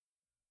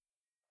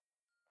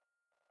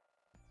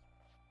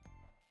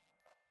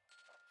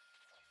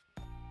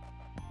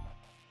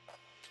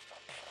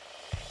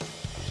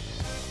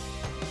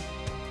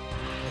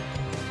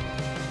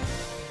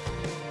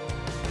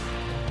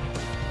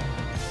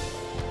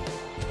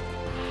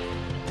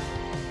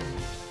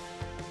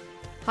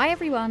Hi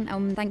everyone,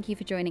 and thank you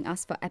for joining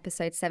us for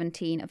episode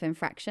 17 of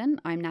Infraction.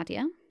 I'm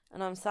Nadia.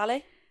 And I'm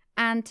Sally.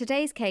 And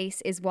today's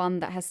case is one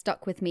that has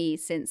stuck with me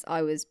since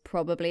I was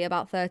probably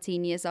about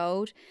 13 years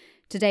old.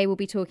 Today we'll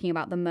be talking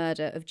about the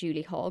murder of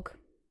Julie Hogg.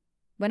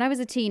 When I was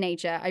a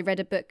teenager, I read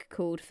a book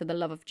called For the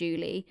Love of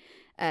Julie.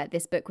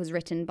 This book was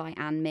written by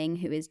Anne Ming,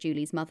 who is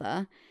Julie's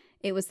mother.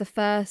 It was the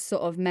first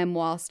sort of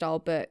memoir-style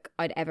book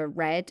I'd ever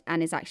read,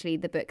 and is actually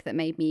the book that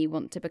made me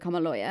want to become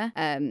a lawyer,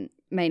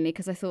 mainly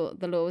because I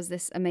thought the law was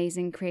this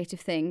amazing creative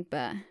thing,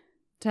 but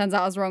turns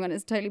out I was wrong and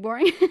it's totally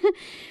boring.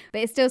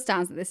 But it still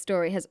stands that this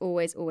story has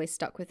always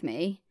stuck with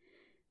me.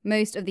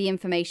 Most of the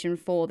information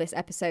for this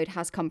episode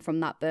has come from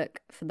that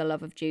book, For the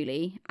Love of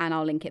Julie, and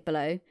I'll link it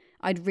below.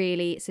 I'd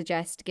really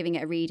suggest giving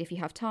it a read if you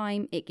have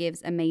time. It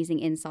gives amazing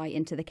insight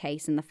into the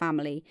case and the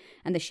family,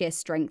 and the sheer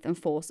strength and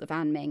force of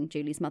Anne Ming,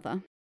 Julie's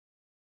mother.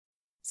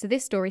 So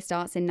this story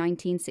starts in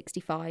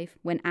 1965,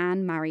 when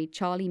Anne married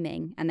Charlie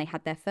Ming and they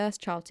had their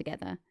first child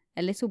together,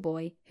 a little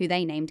boy who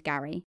they named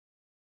Gary.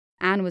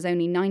 Anne was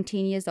only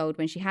 19 years old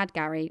when she had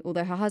Gary,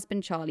 although her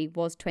husband Charlie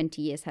was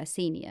 20 years her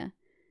senior.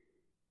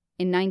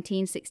 In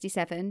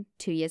 1967,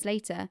 2 years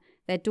later,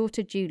 their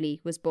daughter Julie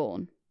was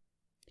born.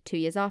 2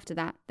 years after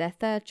that, their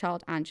third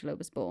child Angela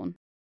was born.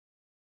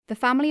 The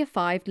family of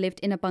 5 lived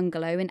in a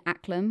bungalow in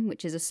Acklam,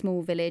 which is a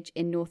small village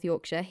in North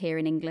Yorkshire here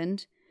in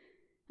England.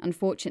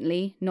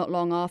 Unfortunately, not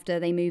long after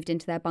they moved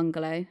into their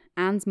bungalow,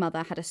 Anne's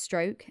mother had a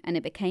stroke and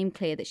it became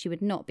clear that she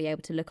would not be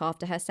able to look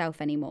after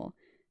herself anymore,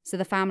 so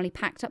the family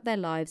packed up their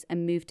lives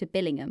and moved to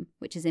Billingham,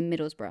 which is in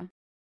Middlesbrough.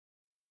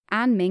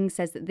 Anne Ming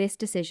says that this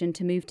decision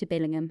to move to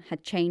Billingham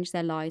had changed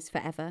their lives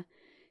forever.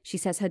 She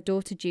says her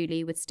daughter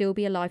Julie would still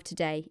be alive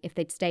today if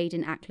they'd stayed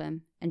in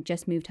Acklam and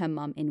just moved her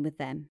mum in with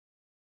them.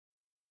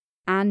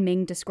 Anne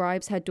Ming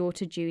describes her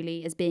daughter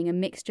Julie as being a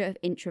mixture of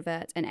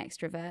introvert and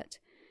extrovert.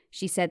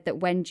 She said that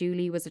when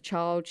Julie was a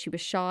child, she was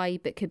shy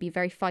but could be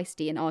very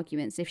feisty in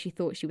arguments if she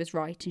thought she was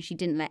right, and she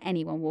didn't let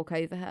anyone walk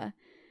over her.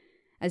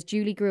 As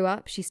Julie grew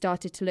up, she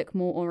started to look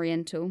more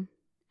oriental.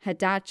 Her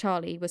dad,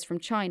 Charlie, was from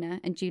China,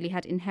 and Julie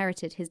had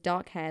inherited his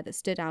dark hair that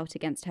stood out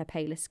against her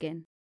paler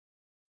skin.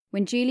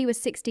 When Julie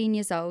was 16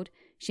 years old,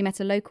 she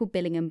met a local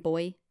Billingham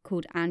boy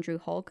called Andrew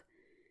Hogg.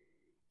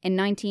 In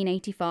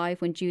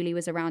 1985, when Julie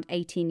was around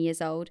 18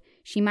 years old,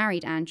 she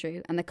married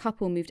Andrew, and the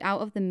couple moved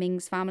out of the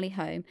Mings family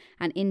home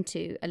and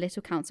into a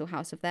little council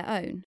house of their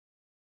own.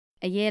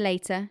 A year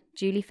later,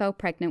 Julie fell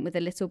pregnant with a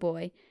little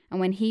boy, and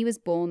when he was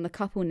born, the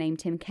couple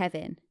named him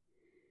Kevin.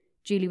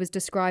 Julie was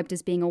described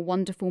as being a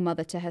wonderful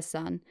mother to her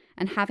son,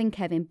 and having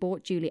Kevin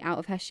brought Julie out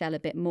of her shell a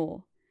bit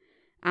more.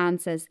 Anne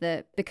says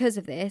that because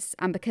of this,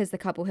 and because the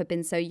couple had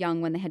been so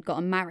young when they had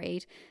gotten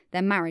married,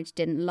 their marriage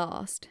didn't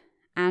last.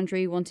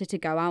 Andrew wanted to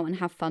go out and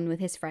have fun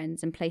with his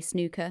friends and play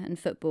snooker and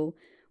football,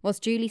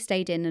 whilst Julie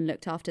stayed in and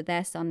looked after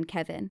their son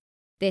Kevin.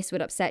 This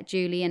would upset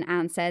Julie, and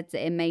Anne said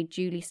that it made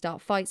Julie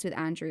start fights with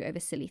Andrew over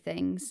silly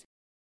things.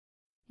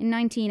 In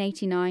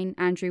 1989,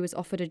 Andrew was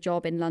offered a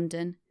job in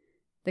London.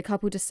 The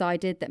couple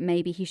decided that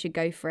maybe he should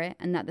go for it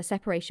and that the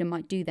separation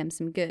might do them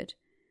some good.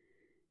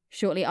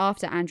 Shortly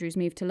after Andrew's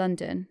move to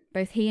London,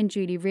 both he and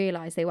Julie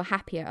realised they were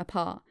happier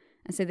apart,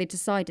 and so they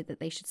decided that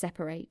they should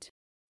separate.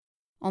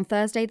 On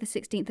Thursday the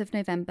 16th of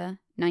November,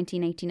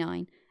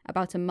 1989,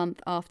 about a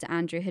month after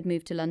Andrew had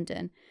moved to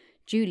London,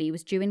 Julie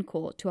was due in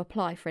court to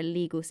apply for a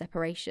legal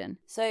separation.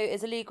 So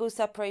is a legal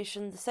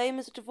separation the same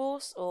as a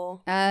divorce,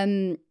 or?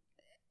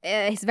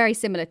 It's very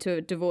similar to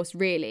a divorce,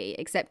 really,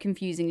 except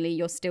confusingly,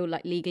 you're still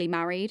legally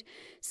married.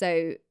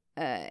 So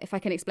if I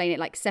can explain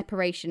it,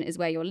 separation is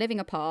where you're living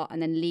apart,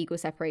 and then legal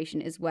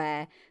separation is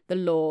where the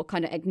law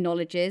kind of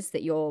acknowledges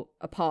that you're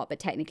apart, but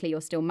technically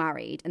you're still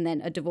married. And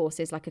then a divorce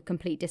is like a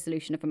complete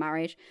dissolution of a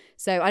marriage.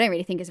 So I don't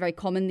really think it's very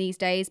common these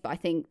days, but I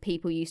think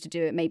people used to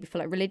do it maybe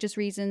for religious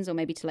reasons, or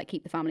maybe to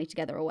keep the family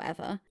together or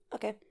whatever.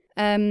 Okay.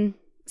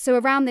 So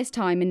around this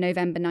time in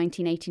November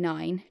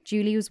 1989,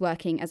 Julie was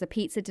working as a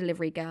pizza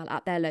delivery girl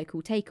at their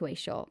local takeaway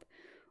shop.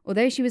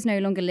 Although she was no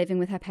longer living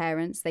with her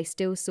parents, they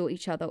still saw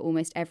each other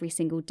almost every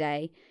single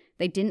day.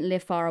 They didn't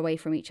live far away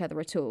from each other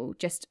at all,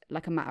 just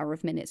a matter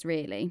of minutes,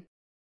 really.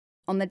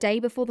 On the day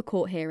before the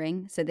court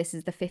hearing, so this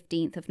is the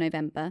 15th of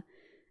November,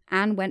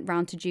 Anne went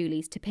round to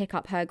Julie's to pick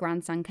up her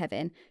grandson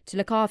Kevin to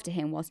look after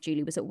him whilst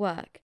Julie was at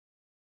work.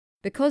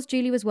 Because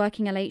Julie was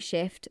working a late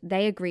shift,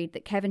 they agreed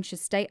that Kevin should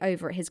stay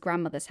over at his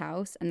grandmother's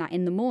house, and that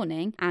in the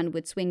morning, Anne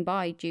would swing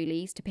by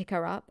Julie's to pick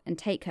her up and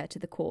take her to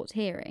the court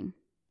hearing.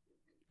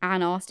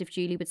 Anne asked if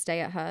Julie would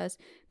stay at hers,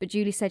 but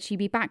Julie said she'd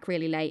be back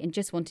really late and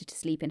just wanted to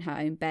sleep in her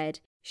own bed.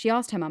 She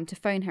asked her mum to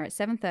phone her at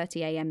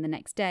 7:30 a.m. the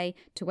next day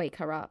to wake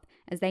her up,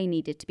 as they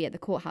needed to be at the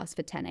courthouse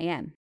for 10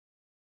 a.m.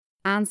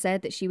 Anne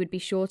said that she would be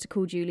sure to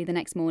call Julie the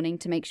next morning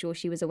to make sure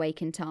she was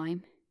awake in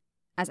time.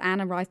 As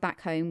Anne arrived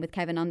back home with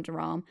Kevin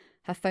underarm,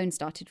 her phone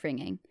started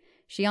ringing.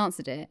 She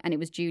answered it, and it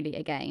was Julie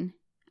again.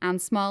 Anne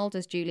smiled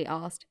as Julie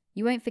asked,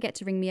 "You won't forget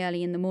to ring me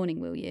early in the morning,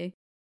 will you?"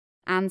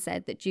 Anne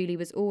said that Julie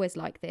was always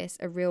like this,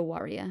 a real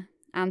warrior.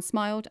 Anne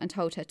smiled and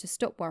told her to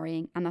stop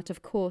worrying, and that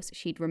of course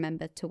she'd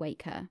remembered to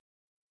wake her.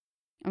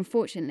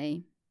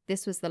 Unfortunately,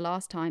 This was the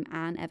last time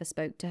Anne ever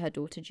spoke to her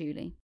daughter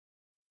Julie.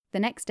 The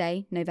next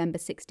day, November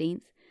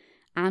 16th,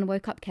 Anne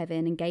woke up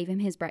Kevin and gave him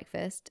his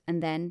breakfast,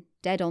 and then,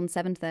 dead on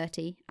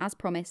 7:30, as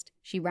promised,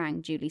 she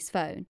rang Julie's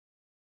phone.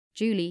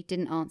 Julie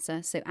didn't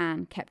answer, so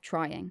Anne kept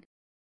trying.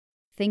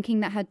 Thinking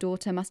that her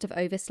daughter must have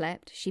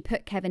overslept, she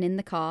put Kevin in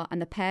the car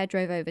and the pair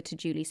drove over to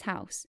Julie's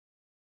house.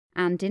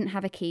 Anne didn't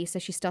have a key, so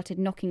she started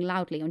knocking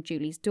loudly on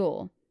Julie's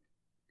door.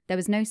 There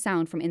was no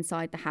sound from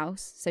inside the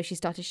house, so she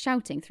started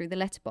shouting through the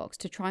letterbox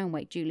to try and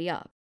wake Julie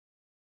up.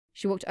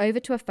 She walked over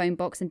to a phone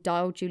box and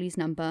dialed Julie's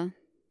number.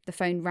 The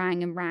phone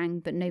rang and rang,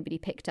 but nobody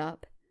picked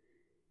up.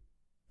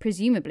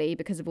 Presumably,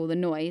 because of all the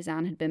noise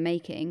Anne had been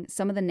making,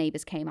 some of the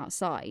neighbours came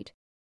outside.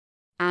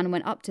 Anne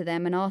went up to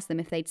them and asked them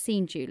if they'd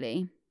seen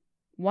Julie.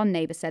 One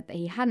neighbour said that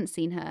he hadn't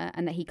seen her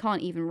and that he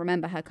can't even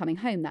remember her coming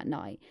home that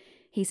night.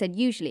 He said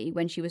usually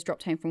when she was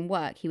dropped home from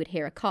work, he would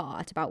hear a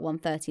car at about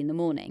 1:30 in the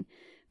morning,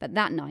 but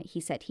that night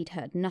he said he'd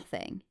heard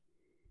nothing.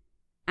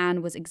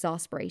 Anne was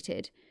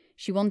exasperated.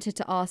 She wanted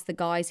to ask the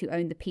guys who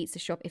owned the pizza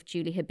shop if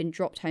Julie had been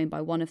dropped home by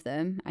one of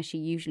them, as she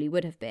usually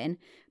would have been,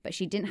 but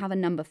she didn't have a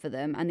number for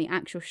them and the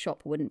actual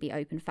shop wouldn't be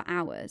open for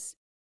hours.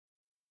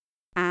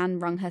 Anne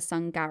rung her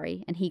son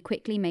Gary, and he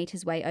quickly made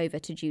his way over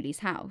to Julie's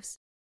house.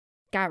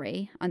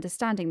 Gary,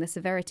 understanding the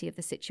severity of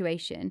the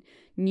situation,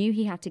 knew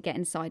he had to get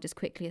inside as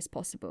quickly as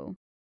possible.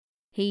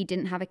 He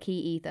didn't have a key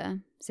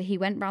either, so he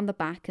went round the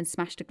back and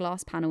smashed a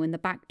glass panel in the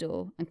back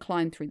door and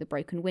climbed through the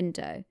broken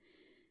window.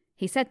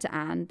 He said to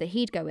Anne that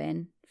he'd go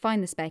in,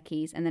 find the spare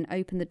keys, and then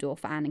open the door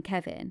for Anne and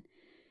Kevin.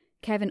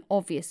 Kevin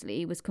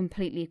obviously was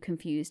completely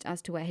confused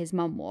as to where his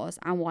mum was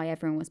and why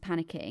everyone was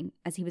panicking,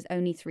 as he was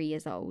only 3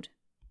 years old.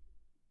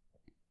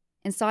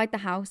 Inside the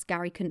house,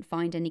 Gary couldn't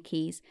find any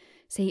keys,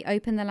 so he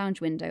opened the lounge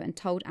window and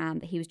told Anne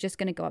that he was just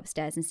going to go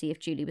upstairs and see if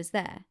Julie was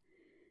there.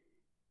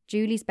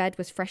 Julie's bed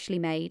was freshly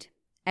made.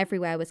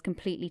 Everywhere was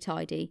completely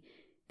tidy.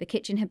 The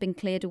kitchen had been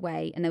cleared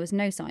away and there was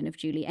no sign of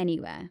Julie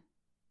anywhere.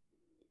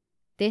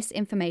 This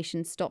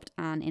information stopped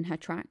Anne in her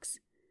tracks.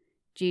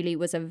 Julie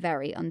was a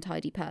very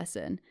untidy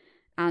person.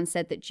 Anne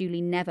said that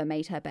Julie never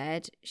made her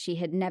bed. She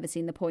had never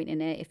seen the point in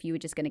it if you were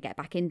just going to get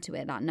back into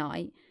it that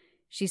night.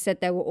 She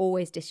said there were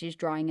always dishes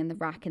drying in the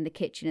rack in the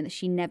kitchen and that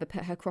she never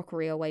put her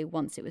crockery away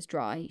once it was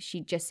dry.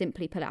 She'd just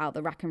simply pull it out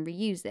the rack and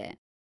reuse it.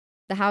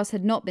 The house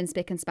had not been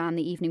spick and span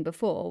the evening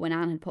before when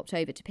Anne had popped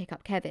over to pick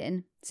up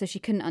Kevin, so she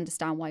couldn't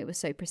understand why it was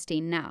so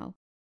pristine now.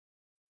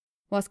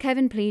 Whilst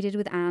Kevin pleaded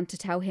with Anne to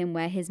tell him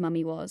where his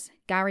mummy was,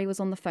 Gary was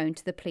on the phone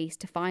to the police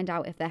to find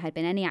out if there had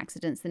been any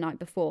accidents the night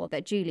before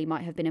that Julie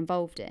might have been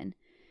involved in.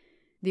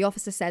 The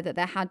officer said that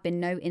there had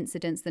been no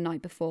incidents the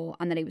night before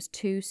and that it was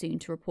too soon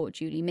to report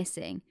Julie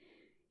missing.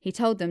 He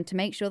told them to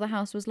make sure the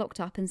house was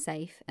locked up and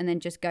safe and then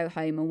just go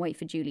home and wait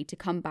for Julie to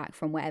come back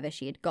from wherever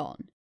she had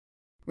gone.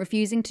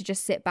 Refusing to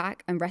just sit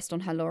back and rest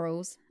on her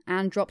laurels,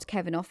 Anne dropped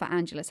Kevin off at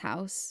Angela's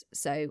house,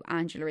 so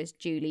Angela is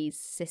Julie's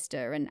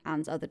sister and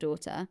Anne's other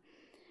daughter,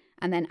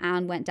 and then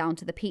Anne went down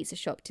to the pizza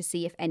shop to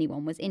see if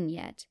anyone was in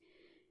yet.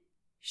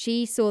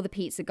 She saw the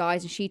pizza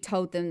guys and she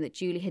told them that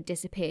Julie had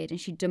disappeared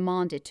and she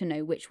demanded to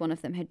know which one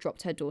of them had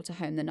dropped her daughter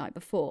home the night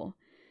before.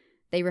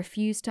 They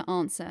refused to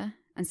answer,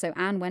 and so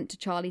Anne went to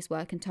Charlie's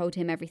work and told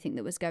him everything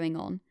that was going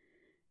on.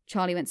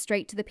 Charlie went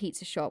straight to the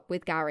pizza shop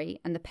with Gary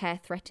and the pair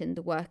threatened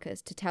the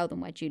workers to tell them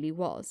where Julie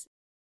was.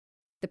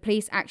 The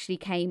police actually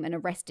came and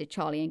arrested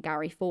Charlie and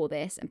Gary for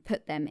this and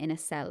put them in a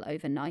cell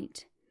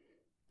overnight.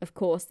 Of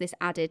course, this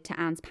added to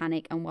Anne's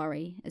panic and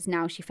worry, as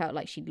now she felt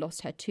like she'd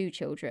lost her 2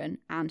 children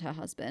and her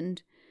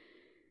husband.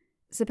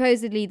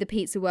 Supposedly, the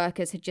pizza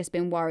workers had just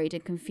been worried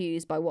and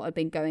confused by what had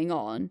been going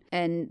on,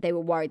 and they were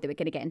worried they were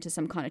going to get into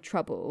some kind of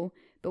trouble.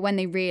 But when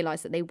they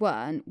realised that they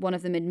weren't, one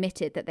of them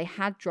admitted that they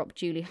had dropped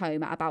Julie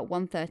home at about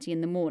 1:30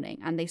 in the morning,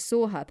 and they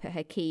saw her put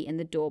her key in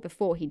the door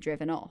before he'd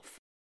driven off.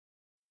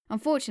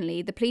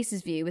 Unfortunately, the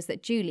police's view was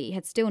that Julie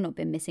had still not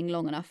been missing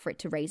long enough for it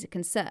to raise a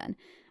concern,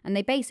 and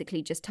they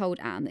basically just told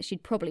Anne that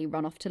she'd probably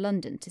run off to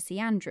London to see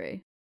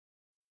Andrew.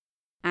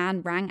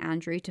 Anne rang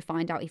Andrew to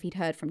find out if he'd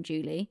heard from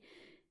Julie.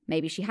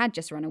 Maybe she had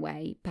just run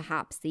away.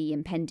 Perhaps the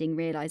impending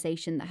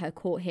realisation that her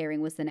court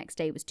hearing was the next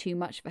day was too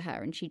much for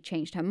her and she'd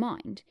changed her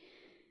mind.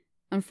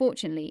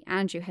 Unfortunately,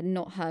 Andrew had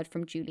not heard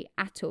from Julie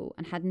at all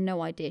and had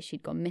no idea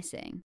she'd gone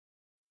missing.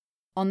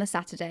 On the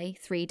Saturday,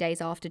 3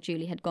 days after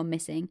Julie had gone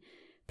missing,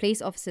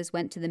 police officers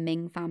went to the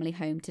Ming family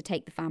home to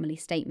take the family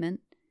statement.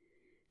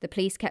 The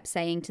police kept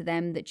saying to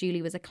them that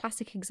Julie was a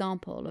classic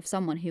example of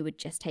someone who would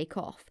just take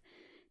off.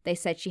 They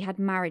said she had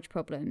marriage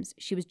problems,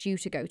 she was due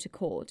to go to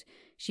court,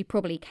 she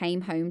probably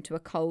came home to a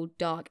cold,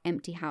 dark,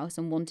 empty house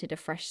and wanted a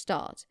fresh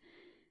start.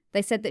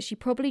 They said that she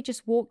probably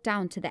just walked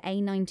down to the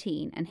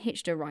A19 and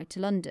hitched a ride to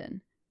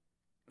London.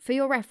 For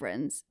your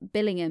reference,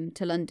 Billingham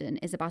to London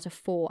is about a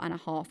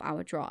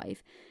 4.5-hour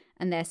drive,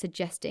 and they're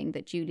suggesting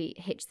that Julie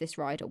hitched this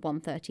ride at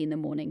 1:30 in the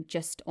morning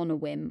just on a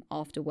whim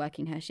after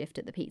working her shift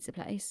at the pizza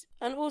place.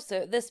 And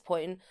also at this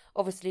point,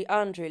 obviously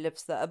Andrew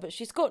lives there, but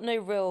she's got no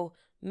real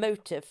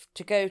motive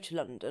to go to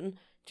London.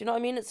 Do you know what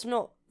I mean? It's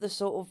not the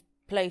sort of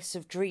place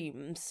of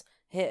dreams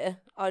here.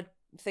 I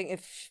think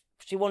if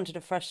she wanted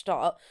a fresh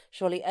start,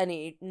 surely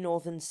any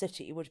northern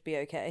city would be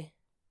okay.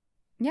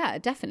 Yeah,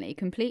 definitely,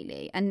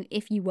 completely. And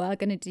if you were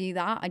going to do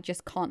that, I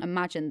just can't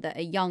imagine that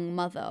a young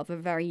mother of a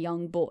very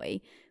young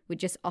boy would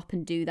just up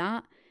and do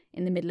that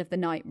in the middle of the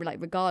night,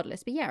 like,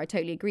 regardless. But yeah, I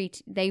totally agree.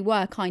 They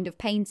were kind of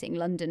painting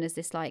London as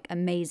this, like,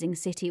 amazing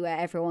city where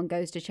everyone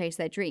goes to chase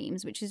their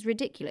dreams, which is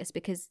ridiculous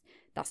because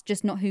that's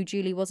just not who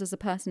Julie was as a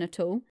person at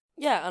all.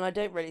 Yeah, and I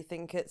don't really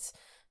think it's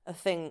a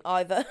thing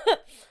either.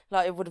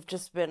 Like, it would have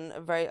just been a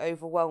very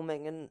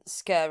overwhelming and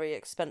scary,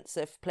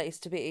 expensive place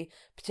to be,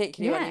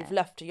 particularly when you've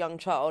left a young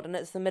child and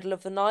it's the middle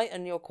of the night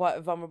and you're quite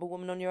a vulnerable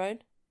woman on your own.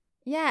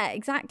 Yeah,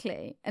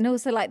 exactly. And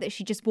also, like, that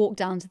she just walked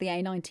down to the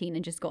A19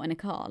 and just got in a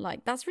car.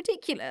 Like, that's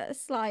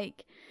ridiculous.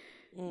 Like,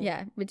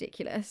 yeah,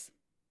 ridiculous.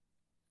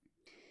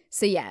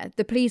 So yeah,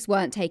 the police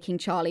weren't taking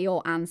Charlie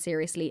or Anne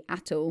seriously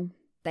at all.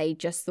 They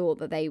just thought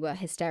that they were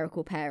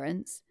hysterical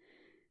parents.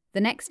 The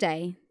next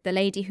day, the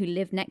lady who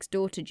lived next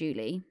door to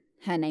Julie,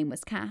 her name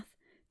was Kath,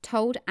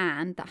 told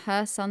Anne that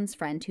her son's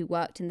friend who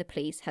worked in the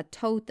police had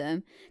told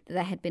them that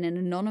there had been an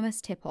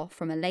anonymous tip-off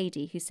from a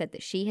lady who said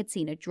that she had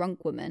seen a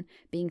drunk woman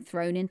being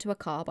thrown into a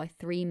car by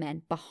 3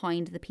 men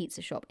behind the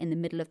pizza shop in the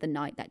middle of the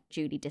night that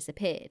Julie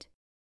disappeared.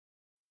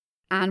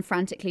 Anne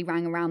frantically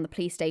rang around the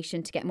police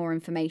station to get more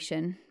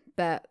information,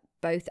 but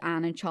both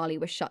Anne and Charlie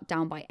were shut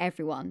down by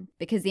everyone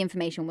because the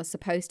information was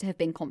supposed to have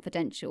been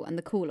confidential and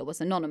the caller was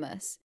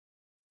anonymous.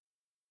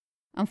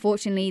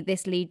 Unfortunately,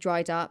 this lead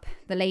dried up.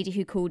 The lady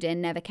who called in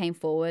never came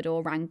forward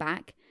or rang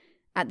back.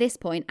 At this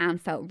point, Anne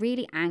felt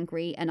really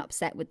angry and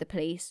upset with the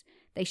police.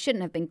 They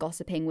shouldn't have been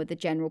gossiping with the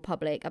general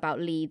public about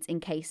leads in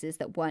cases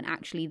that weren't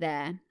actually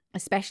there,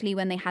 especially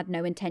when they had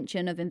no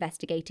intention of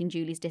investigating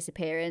Julie's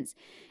disappearance.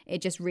 It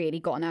just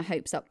really got her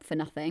hopes up for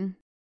nothing.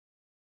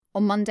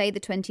 On Monday, the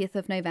 20th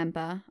of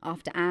November,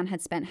 after Anne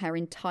had spent her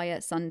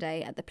entire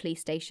Sunday at the police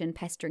station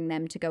pestering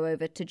them to go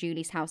over to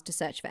Julie's house to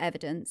search for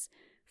evidence,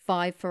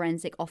 5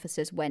 forensic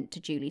officers went to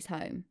Julie's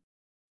home.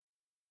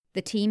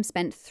 The team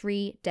spent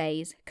 3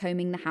 days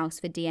combing the house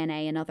for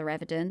DNA and other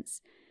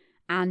evidence.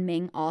 Anne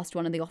Ming asked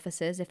one of the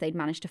officers if they'd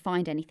managed to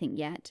find anything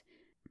yet.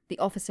 The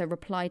officer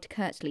replied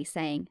curtly,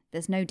 saying,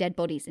 "There's no dead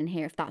bodies in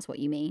here if that's what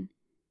you mean."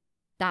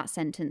 That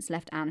sentence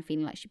left Anne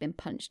feeling like she'd been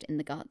punched in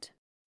the gut.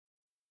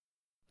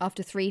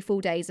 After 3 full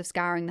days of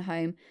scouring the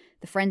home,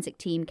 the forensic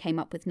team came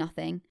up with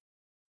nothing.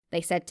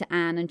 They said to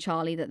Anne and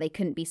Charlie that they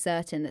couldn't be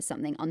certain that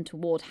something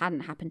untoward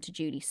hadn't happened to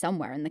Julie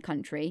somewhere in the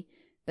country,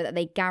 but that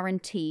they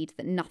guaranteed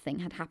that nothing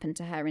had happened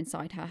to her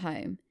inside her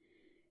home.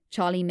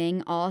 Charlie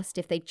Ming asked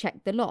if they'd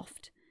checked the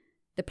loft.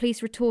 The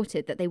police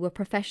retorted that they were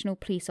professional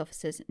police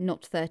officers,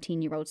 not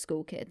 13-year-old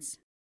school kids.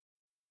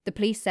 The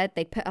police said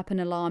they'd put up an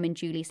alarm in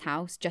Julie's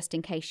house just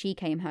in case she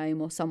came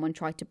home or someone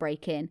tried to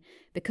break in,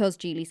 because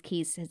Julie's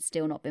keys had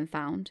still not been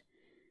found.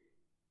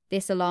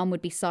 This alarm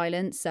would be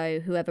silent, so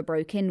whoever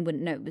broke in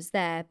wouldn't know it was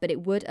there, but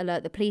it would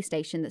alert the police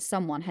station that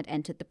someone had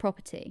entered the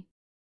property.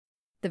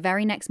 The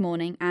very next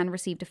morning, Anne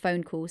received a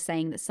phone call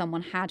saying that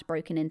someone had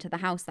broken into the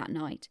house that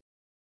night.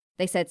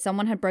 They said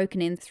someone had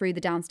broken in through the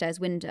downstairs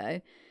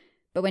window,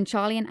 but when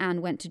Charlie and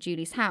Anne went to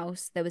Julie's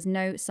house, there was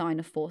no sign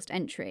of forced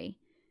entry.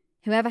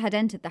 Whoever had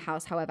entered the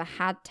house, however,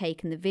 had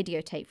taken the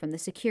videotape from the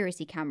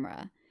security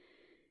camera.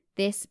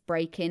 This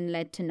break-in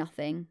led to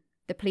nothing.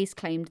 The police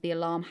claimed the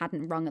alarm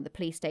hadn't rung at the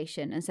police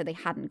station, and so they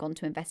hadn't gone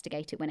to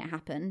investigate it when it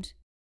happened.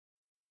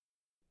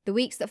 The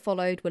weeks that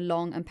followed were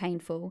long and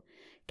painful.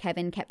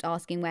 Kevin kept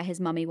asking where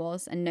his mummy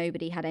was, and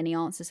nobody had any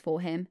answers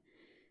for him.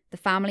 The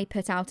family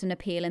put out an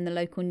appeal in the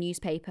local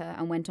newspaper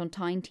and went on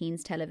Tyne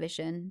Teens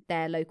Television,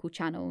 their local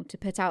channel, to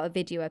put out a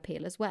video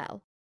appeal as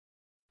well.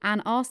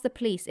 Anne asked the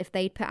police if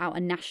they'd put out a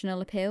national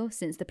appeal,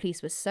 since the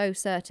police were so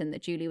certain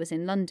that Julie was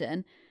in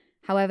London.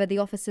 However, the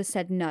officers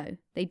said no,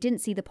 they didn't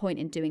see the point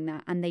in doing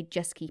that and they'd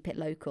just keep it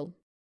local.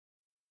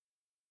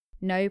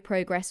 No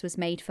progress was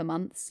made for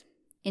months.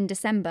 In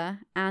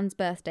December, Anne's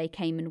birthday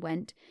came and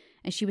went,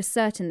 and she was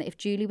certain that if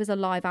Julie was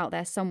alive out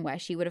there somewhere,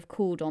 she would have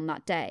called on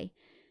that day.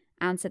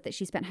 Anne said that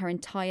she spent her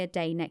entire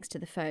day next to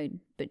the phone,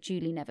 but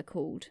Julie never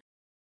called.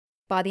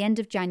 By the end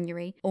of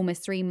January,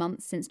 almost 3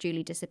 months since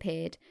Julie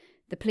disappeared,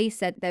 the police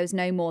said there was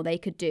no more they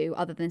could do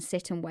other than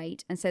sit and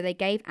wait, and so they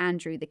gave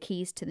Andrew the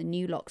keys to the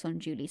new locks on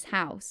Julie's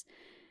house.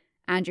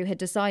 Andrew had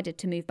decided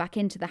to move back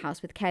into the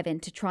house with Kevin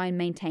to try and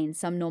maintain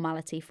some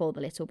normality for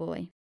the little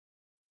boy.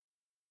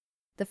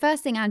 The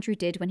first thing Andrew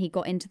did when he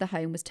got into the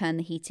home was turn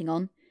the heating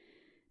on.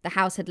 The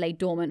house had laid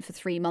dormant for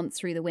 3 months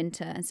through the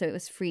winter, and so it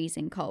was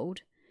freezing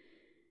cold.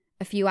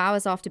 A few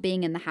hours after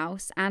being in the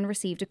house, Anne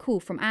received a call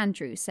from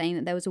Andrew saying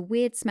that there was a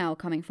weird smell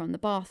coming from the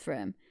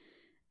bathroom.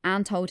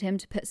 Anne told him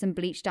to put some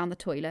bleach down the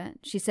toilet.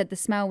 She said the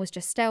smell was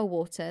just stale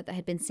water that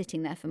had been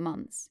sitting there for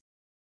months.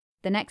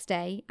 The next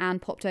day, Anne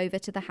popped over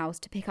to the house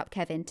to pick up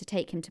Kevin to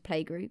take him to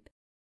playgroup.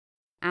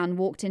 Anne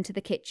walked into the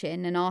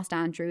kitchen and asked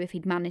Andrew if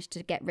he'd managed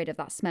to get rid of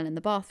that smell in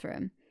the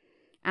bathroom.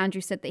 Andrew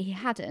said that he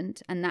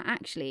hadn't, and that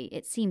actually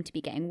it seemed to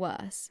be getting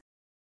worse.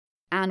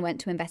 Anne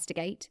went to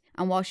investigate,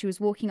 and while she was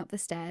walking up the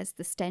stairs,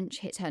 the stench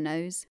hit her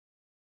nose.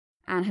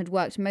 Anne had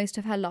worked most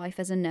of her life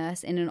as a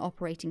nurse in an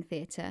operating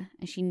theatre,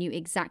 and she knew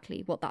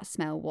exactly what that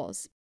smell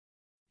was.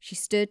 She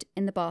stood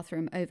in the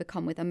bathroom,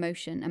 overcome with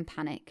emotion and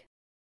panic.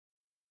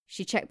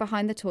 She checked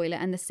behind the toilet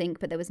and the sink,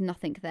 but there was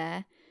nothing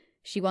there.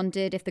 She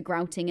wondered if the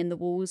grouting in the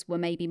walls were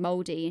maybe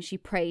mouldy, and she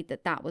prayed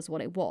that that was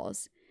what it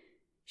was.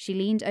 She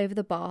leaned over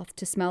the bath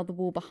to smell the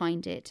wall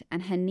behind it,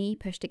 and her knee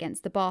pushed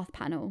against the bath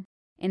panel.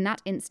 In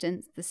that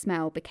instant, the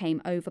smell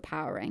became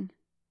overpowering.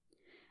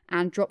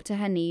 Anne dropped to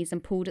her knees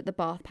and pulled at the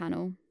bath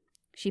panel.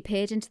 She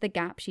peered into the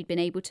gap she'd been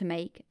able to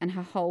make, and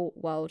her whole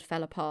world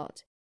fell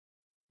apart.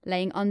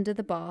 Laying under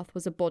the bath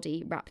was a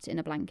body wrapped in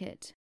a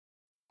blanket.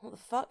 What the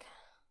fuck?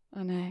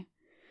 I know.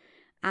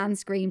 Anne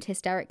screamed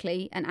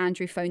hysterically, and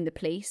Andrew phoned the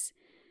police.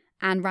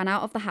 Anne ran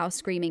out of the house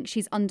screaming,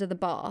 "She's under the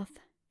bath."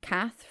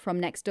 Kath, from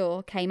next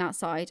door, came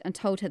outside and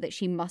told her that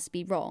she must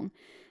be wrong.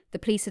 The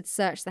police had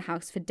searched the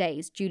house for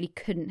days. Julie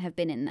couldn't have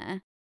been in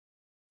there.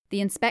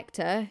 The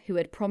inspector, who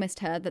had promised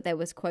her that there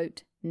was,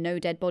 quote, no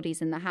dead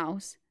bodies in the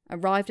house,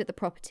 arrived at the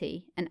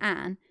property, and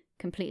Anne,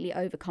 completely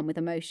overcome with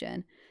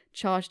emotion,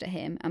 charged at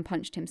him and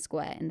punched him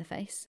square in the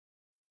face.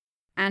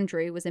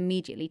 Andrew was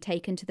immediately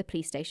taken to the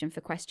police station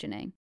for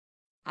questioning.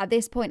 At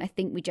this point, I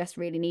think we just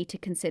really need to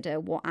consider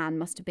what Anne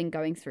must have been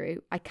going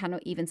through. I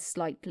cannot even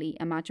slightly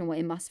imagine what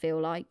it must feel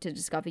like to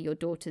discover your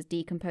daughter's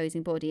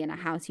decomposing body in a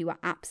house you were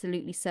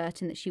absolutely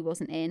certain that she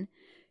wasn't in.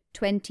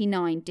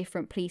 29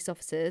 different police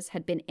officers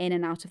had been in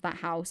and out of that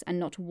house, and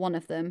not one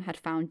of them had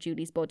found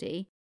Julie's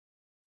body.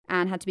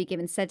 Anne had to be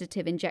given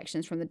sedative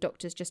injections from the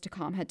doctors just to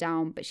calm her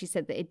down, but she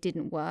said that it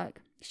didn't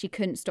work. She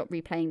couldn't stop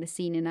replaying the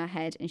scene in her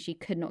head, and she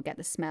could not get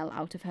the smell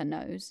out of her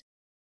nose.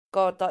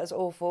 God, that is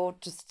awful.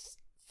 Just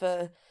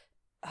for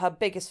her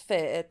biggest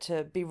fear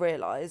to be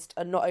realised,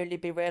 and not only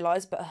be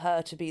realised, but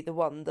her to be the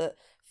one that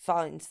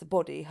finds the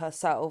body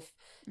herself.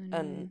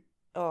 And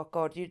oh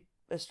God,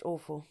 it's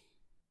awful.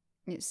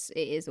 It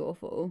is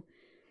awful.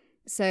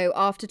 So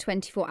after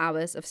 24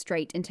 hours of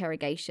straight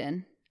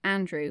interrogation,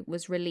 Andrew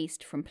was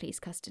released from police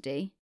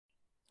custody.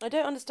 I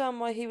don't understand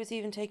why he was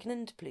even taken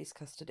into police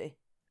custody.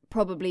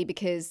 Probably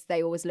because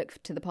they always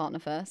look to the partner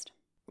first.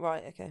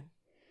 Right, okay.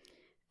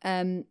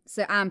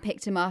 So Anne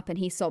picked him up and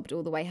he sobbed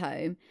all the way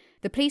home.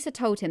 The police had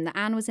told him that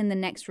Anne was in the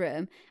next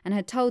room and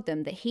had told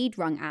them that he'd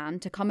rung Anne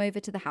to come over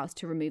to the house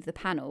to remove the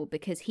panel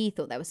because he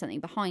thought there was something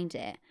behind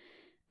it.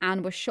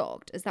 Anne was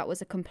shocked, as that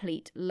was a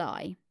complete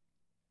lie.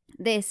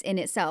 This in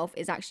itself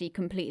is actually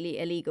completely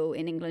illegal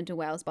in England and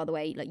Wales, by the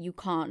way. Like, you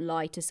can't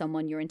lie to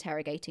someone you're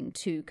interrogating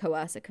to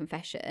coerce a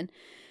confession.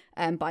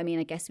 But I mean,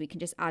 I guess we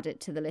can just add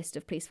it to the list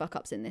of police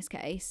fuck-ups in this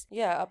case.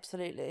 Yeah,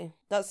 absolutely.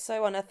 That's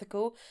so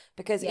unethical,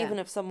 because even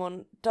if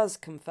someone does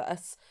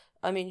confess,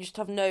 I mean, you just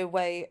have no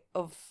way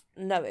of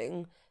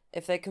knowing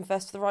if they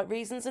confess for the right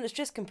reasons, and it's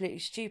just completely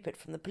stupid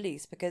from the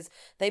police because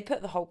they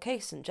put the whole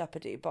case in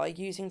jeopardy by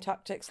using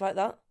tactics like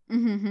that.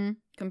 Mm-hmm,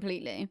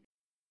 completely.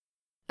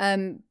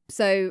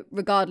 So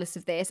regardless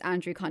of this,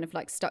 Andrew kind of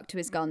like stuck to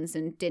his guns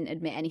and didn't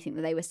admit anything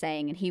that they were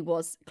saying, and he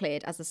was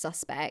cleared as a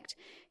suspect.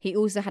 He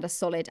also had a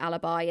solid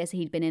alibi, as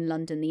he'd been in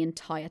London the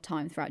entire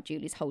time throughout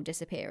Julie's whole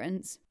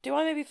disappearance. Do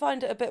I maybe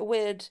find it a bit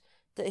weird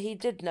that he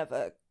did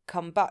never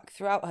come back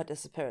throughout her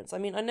disappearance? I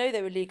mean, I know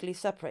they were legally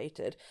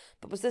separated,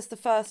 but was this the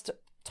first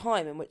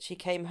time in which he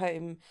came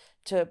home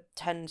to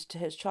tend to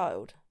his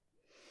child?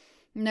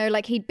 No,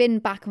 like he'd been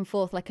back and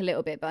forth like a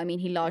little bit, but I mean,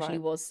 he largely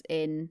was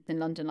in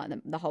London like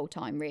the whole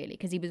time, really,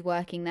 because he was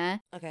working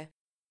there. Okay.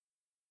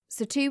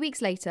 So 2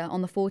 weeks later,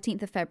 on the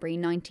 14th of February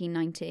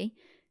 1990,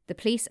 the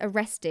police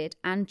arrested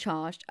and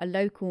charged a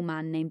local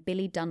man named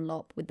Billy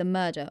Dunlop with the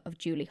murder of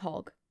Julie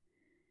Hogg.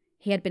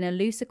 He had been a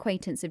loose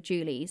acquaintance of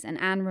Julie's, and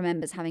Anne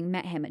remembers having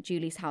met him at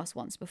Julie's house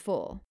once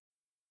before.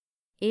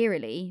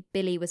 Eerily,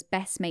 Billy was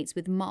best mates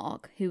with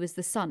Mark, who was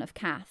the son of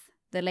Kath,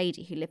 the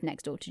lady who lived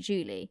next door to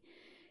Julie.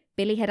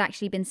 Billy had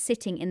actually been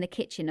sitting in the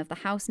kitchen of the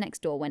house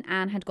next door when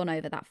Anne had gone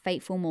over that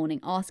fateful morning,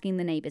 asking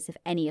the neighbours if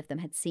any of them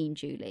had seen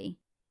Julie.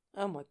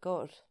 Oh my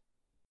God.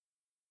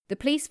 The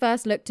police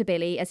first looked to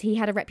Billy, as he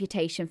had a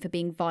reputation for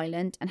being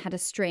violent and had a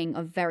string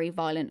of very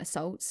violent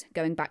assaults,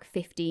 going back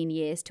 15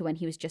 years to when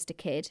he was just a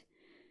kid.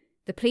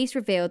 The police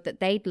revealed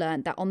that they'd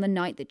learned that on the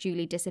night that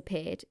Julie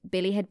disappeared,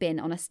 Billy had been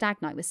on a stag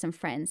night with some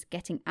friends,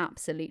 getting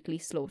absolutely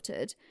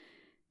slaughtered.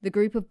 The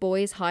group of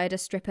boys hired a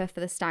stripper for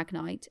the stag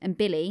night, and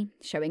Billy,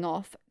 showing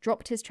off,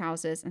 dropped his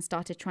trousers and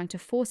started trying to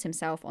force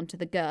himself onto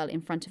the girl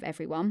in front of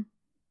everyone.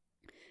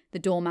 The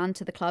doorman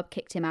to the club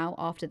kicked him out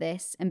after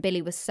this, and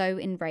Billy was so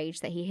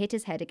enraged that he hit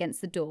his head against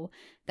the door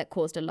that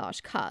caused a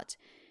large cut.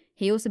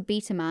 He also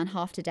beat a man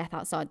half to death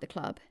outside the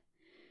club.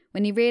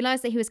 When he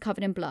realised that he was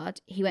covered in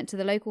blood, he went to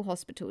the local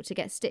hospital to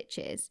get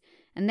stitches,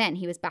 and then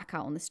he was back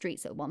out on the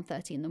streets at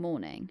 1:30 in the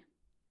morning.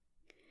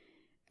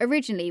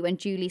 Originally, when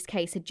Julie's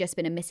case had just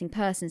been a missing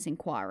persons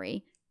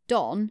inquiry,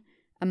 Don,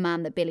 a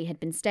man that Billy had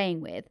been staying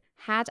with,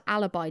 had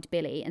alibied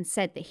Billy and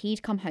said that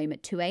he'd come home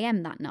at 2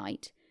 a.m. that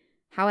night.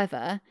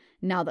 However,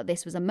 now that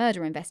this was a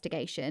murder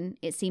investigation,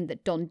 it seemed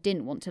that Don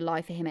didn't want to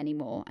lie for him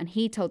anymore, and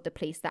he told the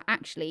police that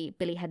actually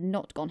Billy had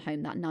not gone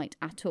home that night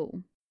at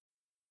all.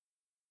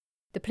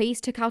 The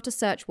police took out a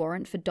search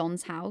warrant for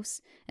Don's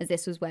house, as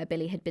this was where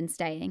Billy had been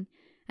staying,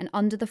 and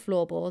under the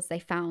floorboards they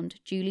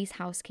found Julie's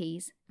house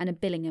keys and a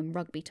Billingham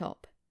rugby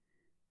top.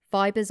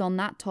 Fibres on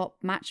that top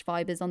matched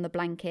fibres on the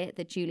blanket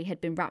that Julie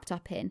had been wrapped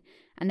up in,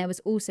 and there was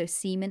also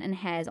semen and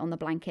hairs on the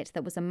blanket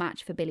that was a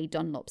match for Billy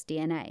Dunlop's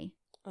DNA.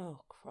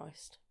 Oh,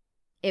 Christ.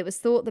 It was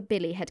thought that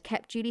Billy had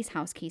kept Julie's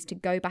house keys to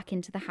go back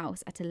into the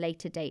house at a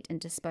later date and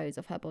dispose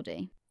of her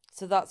body.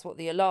 So that's what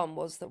the alarm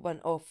was that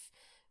went off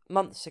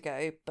months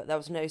ago, but there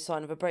was no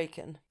sign of a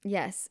break-in.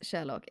 Yes,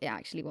 Sherlock, it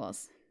actually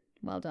was.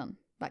 Well done.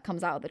 That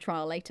comes out of the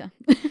trial later.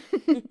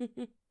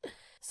 And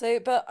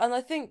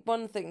I think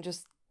one thing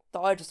that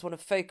I just want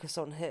to focus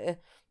on here,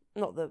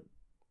 not that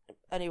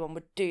anyone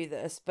would do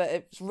this, but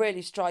it's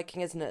really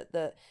striking, isn't it,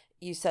 that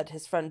you said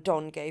his friend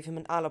Don gave him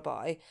an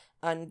alibi,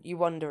 and you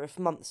wonder if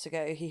months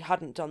ago he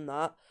hadn't done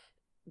that,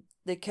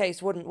 the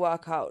case wouldn't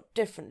work out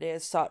differently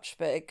as such,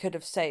 but it could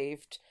have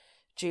saved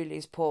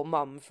Julie's poor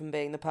mum from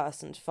being the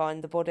person to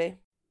find the body.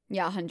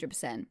 Yeah,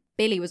 100%.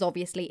 Billy was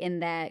obviously in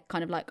their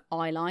kind of like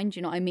eye line, do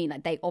you know what I mean?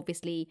 Like, they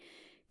obviously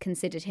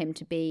considered him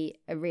to be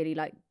a really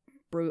like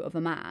brute of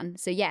a man.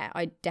 So yeah,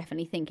 I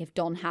definitely think if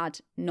Don had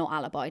not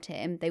alibied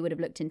him, they would have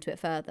looked into it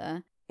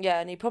further. Yeah,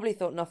 and he probably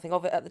thought nothing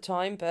of it at the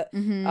time, but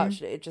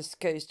actually it just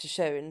goes to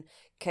show in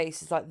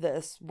cases like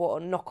this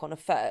what a knock-on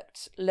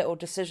effect little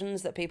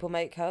decisions that people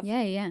make have.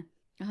 Yeah,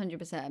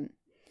 100%.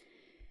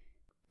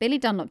 Billy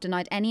Dunlop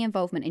denied any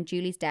involvement in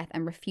Julie's death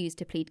and refused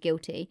to plead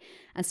guilty,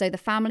 and so the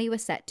family were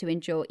set to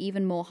endure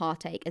even more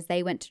heartache as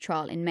they went to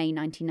trial in May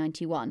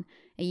 1991,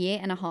 a year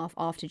and a half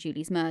after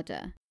Julie's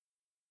murder.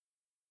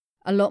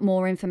 A lot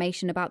more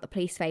information about the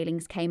police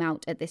failings came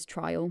out at this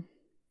trial.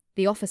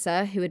 The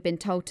officer, who had been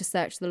told to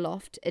search the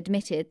loft,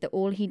 admitted that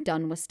all he'd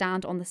done was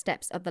stand on the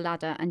steps of the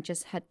ladder and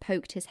just had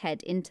poked his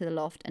head into the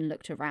loft and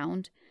looked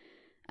around.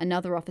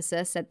 Another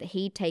officer said that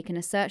he'd taken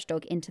a search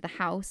dog into the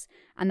house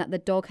and that the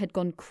dog had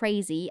gone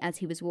crazy as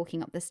he was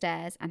walking up the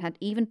stairs and had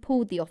even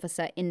pulled the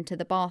officer into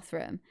the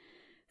bathroom.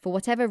 For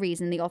whatever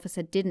reason, the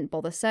officer didn't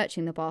bother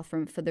searching the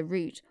bathroom for the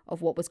root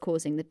of what was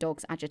causing the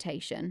dog's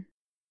agitation.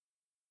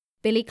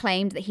 Billy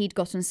claimed that he'd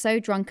gotten so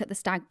drunk at the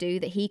stag do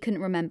that he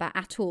couldn't remember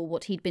at all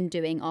what he'd been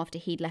doing after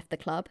he'd left the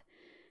club.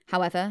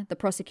 However, the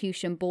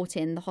prosecution brought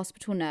in the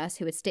hospital nurse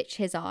who had stitched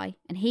his eye,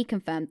 and he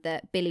confirmed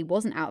that Billy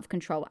wasn't out of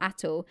control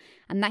at all,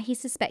 and that he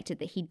suspected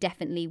that he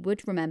definitely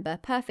would remember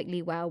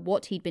perfectly well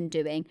what he'd been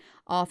doing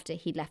after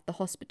he'd left the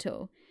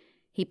hospital.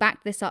 He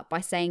backed this up by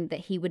saying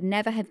that he would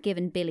never have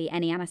given Billy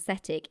any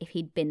anaesthetic if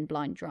he'd been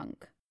blind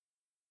drunk.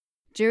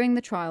 During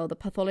the trial, the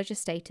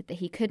pathologist stated that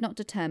he could not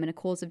determine a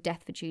cause of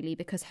death for Julie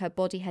because her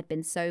body had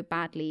been so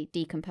badly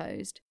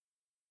decomposed.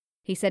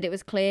 He said it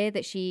was clear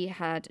that she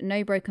had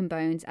no broken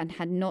bones and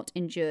had not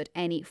endured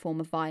any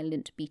form of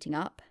violent beating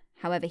up.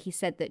 However, he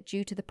said that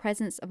due to the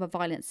presence of a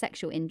violent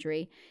sexual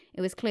injury, it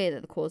was clear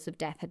that the cause of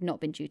death had not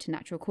been due to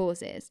natural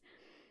causes.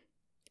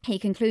 He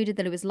concluded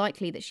that it was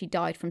likely that she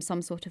died from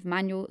some sort of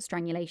manual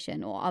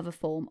strangulation or other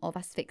form of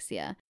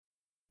asphyxia.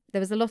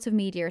 There was a lot of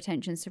media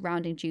attention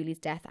surrounding Julie's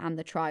death and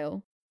the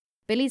trial.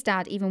 Billy's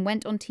dad even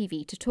went on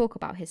TV to talk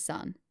about his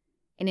son.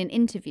 In an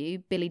interview,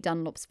 Billy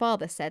Dunlop's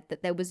father said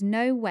that there was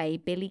no way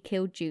Billy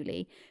killed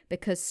Julie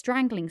because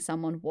strangling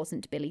someone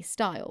wasn't Billy's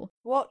style.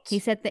 What? He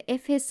said that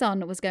if his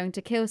son was going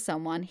to kill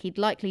someone, he'd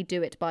likely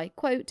do it by,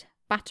 quote,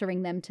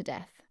 battering them to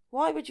death.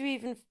 Why would you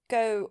even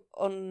go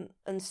on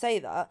and say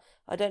that?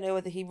 I don't know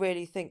whether he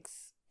really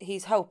thinks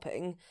he's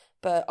helping,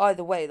 but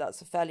either way,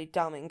 that's a fairly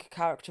damning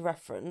character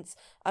reference,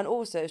 and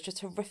also it's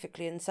just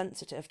horrifically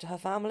insensitive to her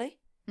family.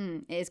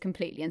 It is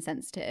completely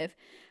insensitive.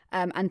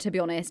 And to be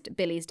honest,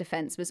 Billy's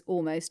defence was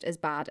almost as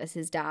bad as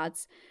his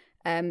dad's,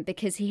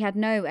 because he had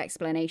no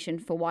explanation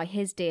for why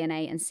his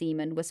DNA and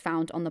semen was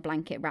found on the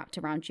blanket wrapped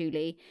around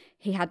Julie.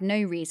 He had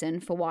no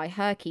reason for why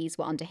her keys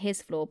were under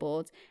his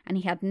floorboards, and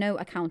he had no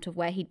account of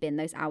where he'd been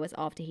those hours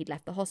after he'd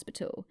left the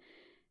hospital.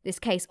 This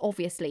case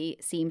obviously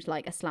seemed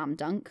like a slam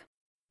dunk.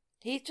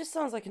 He just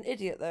sounds like an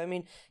idiot, though. I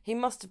mean, he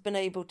must have been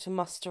able to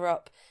muster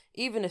up,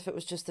 even if it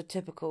was just the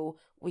typical,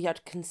 we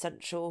had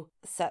consensual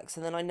sex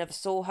and then I never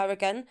saw her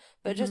again.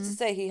 But just to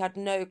say he had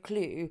no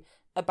clue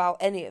about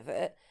any of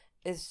it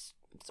is,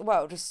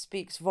 well, just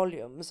speaks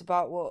volumes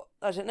about what,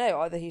 I don't know,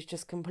 either he's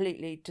just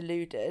completely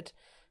deluded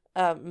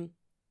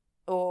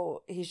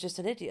or he's just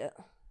an idiot.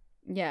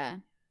 Yeah,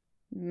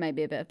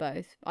 maybe a bit of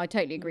both. I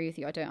totally agree with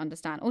you. I don't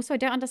understand. Also, I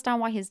don't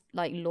understand why his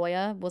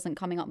lawyer wasn't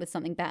coming up with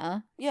something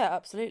better. Yeah,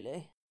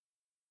 absolutely.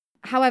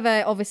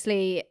 However,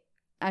 obviously,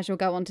 as you'll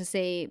go on to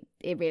see,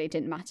 it really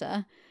didn't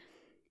matter.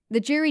 The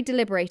jury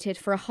deliberated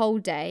for a whole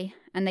day,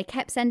 and they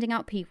kept sending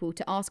out people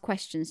to ask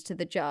questions to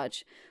the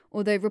judge,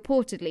 although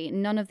reportedly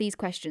none of these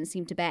questions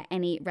seemed to bear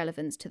any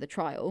relevance to the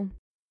trial.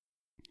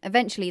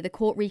 Eventually, the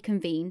court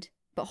reconvened,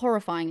 but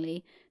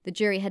horrifyingly, the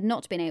jury had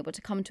not been able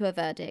to come to a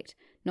verdict,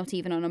 not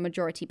even on a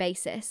majority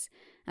basis,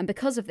 and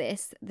because of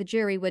this, the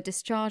jury were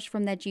discharged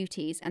from their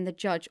duties and the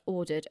judge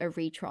ordered a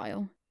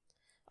retrial.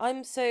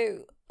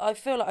 I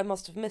feel like I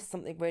must have missed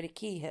something really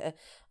key here.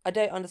 I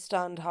don't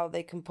understand how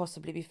they can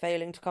possibly be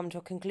failing to come to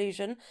a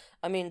conclusion.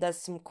 I mean, there's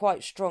some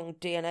quite strong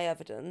DNA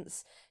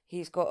evidence.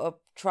 He's got a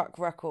track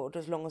record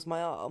as long as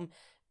my arm.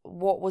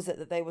 What was it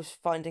that they were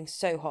finding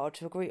so hard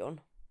to agree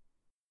on?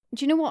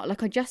 Do you know what?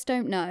 Like, I just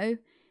don't know.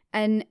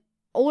 And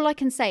all I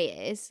can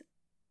say is,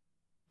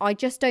 I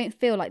just don't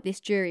feel like this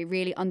jury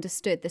really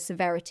understood the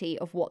severity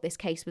of what this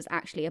case was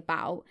actually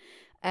about,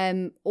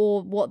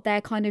 or what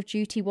their kind of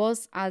duty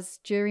was as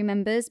jury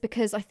members.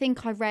 Because I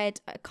think I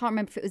can't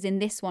remember if it was in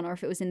this one or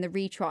if it was in the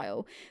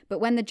retrial, but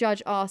when the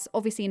judge asked,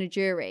 obviously in a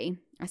jury,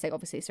 I say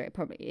obviously, sorry,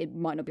 it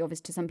might not be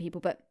obvious to some people,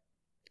 but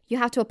you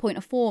have to appoint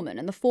a foreman,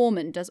 and the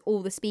foreman does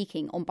all the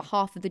speaking on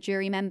behalf of the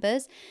jury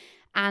members.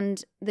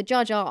 And the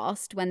judge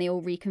asked when they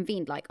all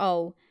reconvened, like,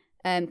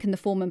 can the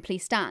foreman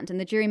please stand? And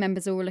the jury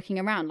members are all looking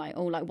around like,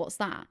 what's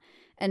that?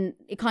 And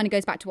it kind of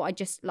goes back to what I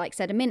just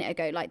said a minute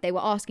ago. Like, they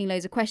were asking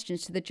loads of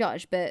questions to the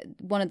judge, but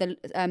one of the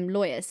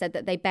lawyers said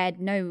that they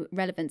bared no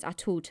relevance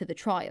at all to the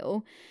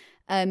trial.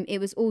 It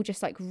was all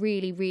just like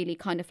really, really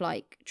kind of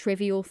like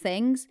trivial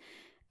things.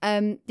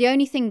 The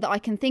only thing that I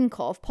can think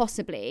of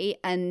possibly,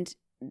 and,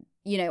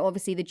 you know,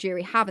 obviously the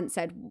jury haven't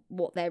said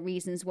what their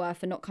reasons were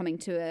for not coming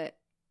to a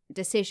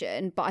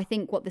decision, but I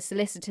think what the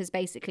solicitors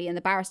basically and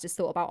the barristers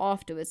thought about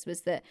afterwards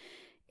was that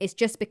it's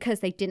just because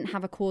they didn't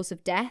have a cause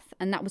of death,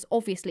 and that was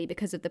obviously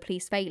because of the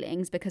police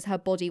failings, because her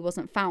body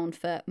wasn't found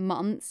for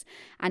months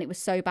and it was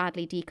so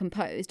badly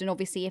decomposed. And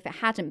obviously if it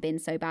hadn't been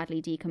so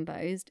badly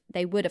decomposed,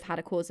 they would have had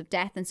a cause of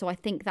death. And so I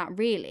think that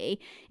really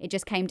it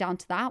just came down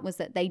to that, was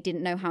that they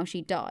didn't know how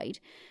she died.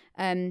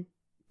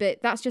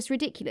 But that's just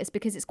ridiculous,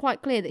 because it's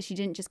quite clear that she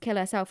didn't just kill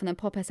herself and then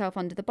pop herself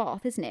under the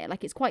bath, isn't it?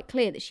 Like, it's quite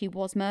clear that she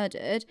was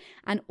murdered,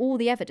 and all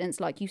the evidence,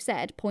 like you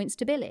said, points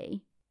to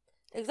Billy.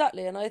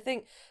 Exactly, and I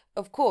think,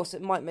 of course,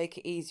 it might make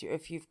it easier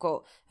if you've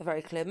got a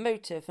very clear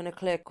motive and a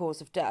clear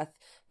cause of death,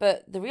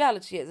 but the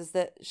reality is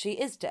that she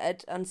is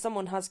dead and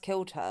someone has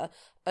killed her,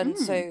 and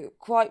so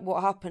quite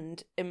what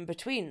happened in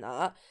between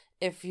that,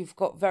 if you've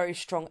got very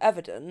strong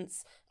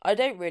evidence, I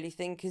don't really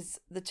think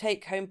is the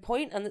take-home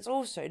point, and it's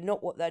also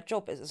not what their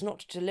job is. It's not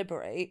to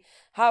deliberate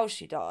how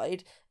she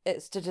died,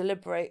 it's to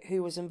deliberate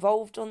who was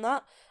involved on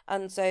that.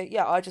 And so,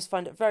 yeah, I just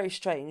find it very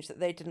strange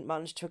that they didn't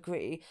manage to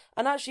agree,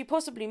 and actually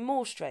possibly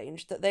more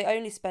strange that they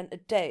only spent a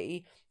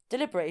day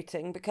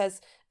deliberating,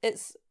 because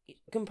it's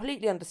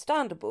completely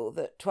understandable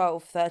that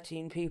 12,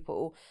 13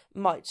 people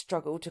might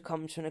struggle to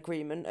come to an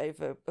agreement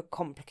over a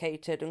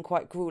complicated and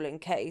quite grueling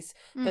case,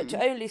 but to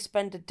only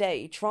spend a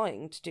day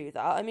trying to do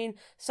that, I mean,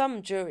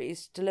 some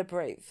juries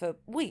deliberate for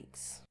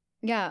weeks.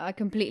 Yeah, I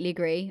completely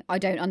agree. I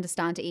don't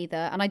understand it either.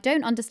 And I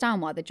don't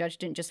understand why the judge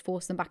didn't just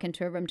force them back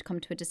into a room to come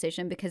to a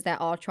decision, because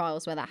there are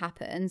trials where that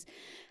happens.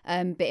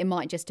 But it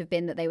might just have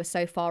been that they were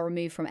so far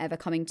removed from ever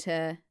coming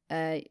to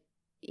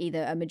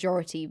either a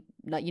majority,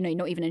 like, you know,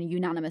 not even a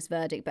unanimous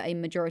verdict, but a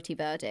majority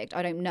verdict.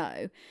 I don't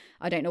know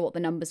what the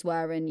numbers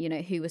were and, you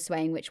know, who was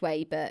swaying which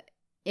way, but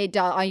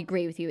I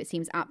agree with you. It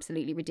seems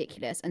absolutely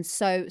ridiculous and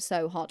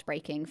so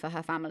heartbreaking for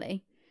her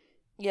family.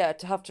 Yeah,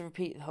 to have to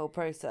repeat the whole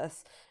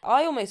process.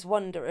 I almost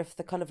wonder if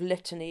the kind of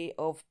litany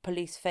of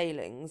police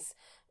failings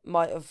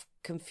might have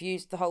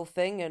confused the whole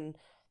thing and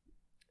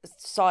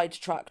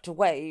sidetracked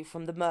away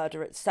from the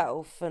murder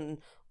itself and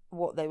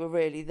what they were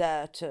really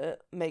there to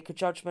make a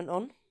judgment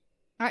on.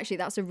 Actually,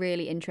 that's a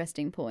really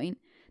interesting point.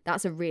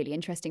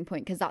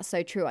 Because that's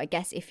so true. I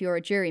guess if you're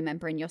a jury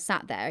member and you're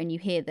sat there and you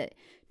hear that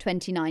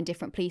 29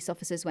 different police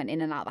officers went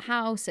in and out of the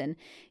house, and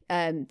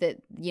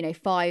that, you know,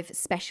 5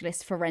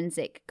 specialist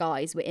forensic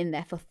guys were in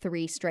there for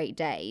 3 straight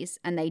days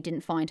and they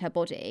didn't find her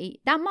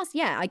body, that must,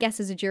 yeah, I guess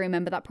as a jury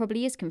member that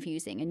probably is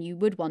confusing, and you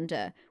would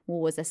wonder,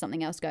 well, was there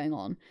something else going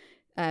on?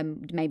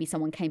 Maybe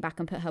someone came back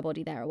and put her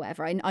body there or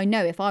whatever. I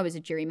know if I was a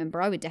jury member,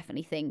 I would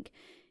definitely think,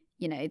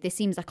 you know, this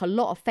seems like a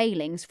lot of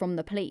failings from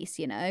the police,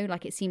 you know,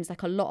 like it seems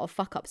like a lot of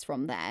fuck ups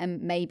from them.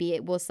 Maybe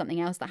it was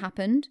something else that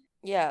happened.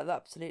 Yeah,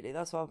 absolutely.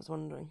 That's what I was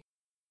wondering.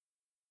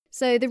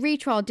 So the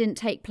retrial didn't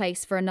take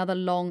place for another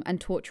long and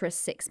torturous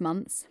 6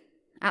 months.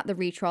 At the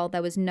retrial,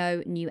 there was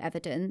no new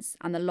evidence,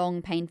 and the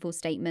long, painful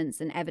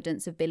statements and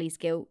evidence of Billy's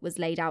guilt was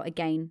laid out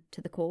again to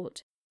the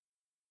court.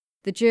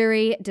 The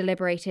jury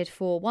deliberated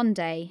for 1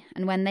 day,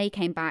 and when they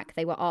came back,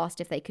 they were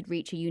asked if they could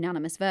reach a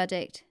unanimous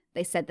verdict.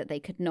 They said that they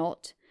could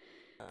not.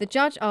 The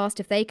judge asked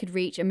if they could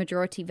reach a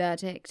majority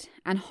verdict,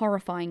 and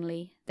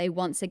horrifyingly, they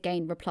once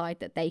again replied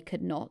that they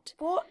could not.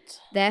 What?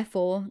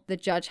 Therefore, the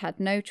judge had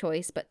no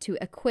choice but to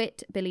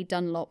acquit Billy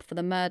Dunlop for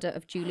the murder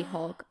of Julie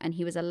Hogg, and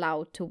he was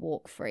allowed to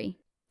walk free.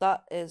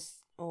 That is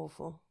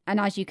awful. And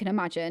as you can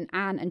imagine,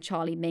 Anne and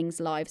Charlie Ming's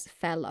lives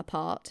fell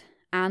apart.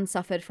 Anne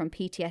suffered from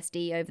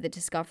PTSD over the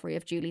discovery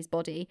of Julie's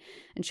body,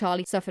 and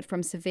Charlie suffered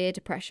from severe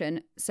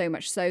depression, so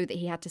much so that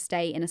he had to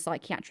stay in a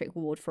psychiatric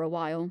ward for a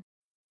while.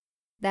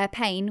 Their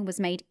pain was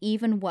made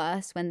even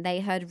worse when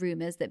they heard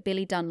rumours that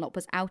Billy Dunlop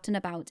was out and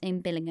about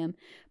in Billingham,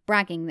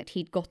 bragging that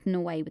he'd gotten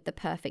away with the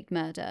perfect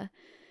murder.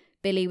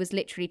 Billy was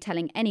literally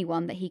telling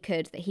anyone that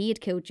he had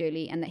killed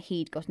Julie and that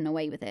he'd gotten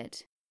away with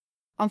it.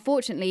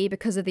 Unfortunately,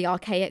 because of the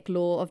archaic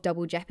law of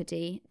double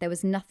jeopardy, there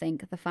was nothing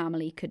the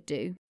family could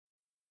do.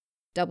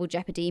 Double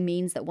jeopardy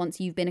means that once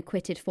you've been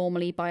acquitted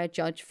formally by a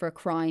judge for a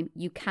crime,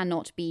 you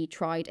cannot be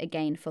tried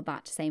again for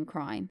that same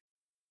crime.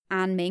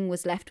 Anne Ming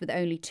was left with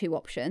only two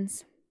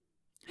options.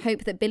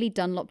 Hope that Billy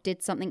Dunlop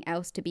did something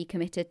else to be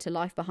committed to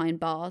life behind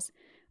bars,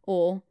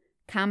 or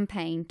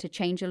campaign to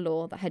change a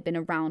law that had been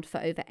around for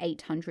over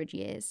 800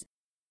 years.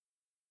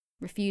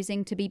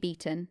 Refusing to be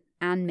beaten,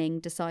 Anne Ming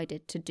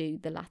decided to do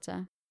the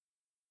latter.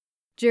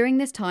 During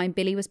this time,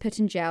 Billy was put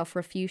in jail for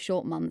a few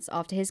short months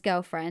after his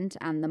girlfriend,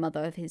 and the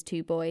mother of his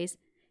two boys,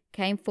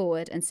 came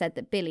forward and said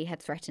that Billy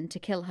had threatened to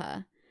kill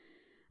her.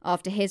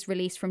 After his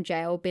release from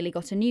jail, Billy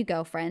got a new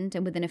girlfriend,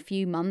 and within a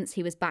few months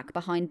he was back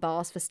behind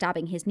bars for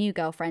stabbing his new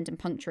girlfriend and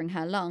puncturing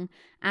her lung,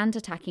 and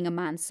attacking a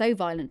man so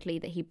violently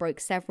that he broke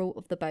several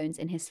of the bones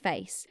in his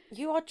face.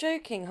 You are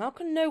joking. How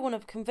can no one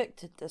have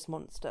convicted this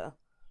monster?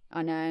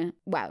 I know.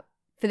 Well,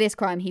 for this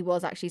crime he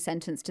was actually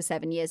sentenced to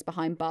 7 years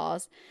behind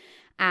bars.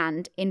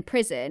 And in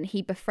prison,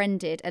 he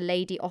befriended a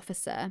lady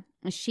officer,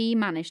 and she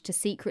managed to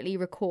secretly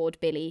record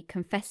Billy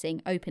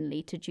confessing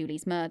openly to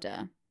Julie's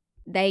murder.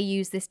 They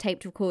used this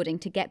taped recording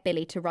to get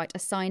Billy to write a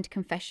signed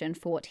confession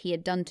for what he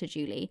had done to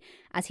Julie,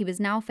 as he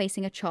was now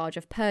facing a charge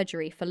of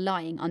perjury for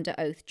lying under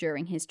oath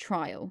during his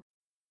trial.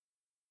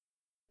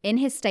 In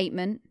his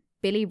statement,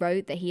 Billy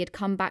wrote that he had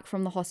come back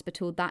from the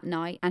hospital that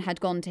night and had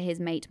gone to his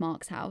mate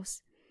Mark's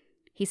house.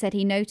 He said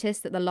he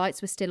noticed that the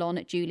lights were still on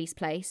at Julie's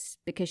place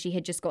because she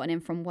had just gotten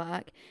in from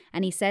work,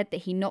 and he said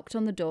that he knocked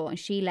on the door and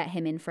she let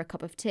him in for a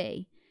cup of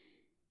tea.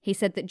 He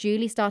said that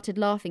Julie started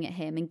laughing at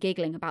him and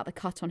giggling about the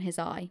cut on his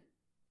eye.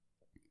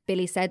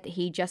 Billy said that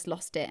he just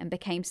lost it and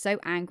became so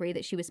angry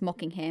that she was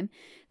mocking him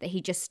that he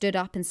just stood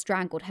up and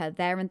strangled her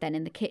there and then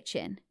in the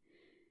kitchen.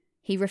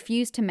 He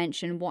refused to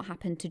mention what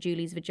happened to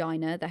Julie's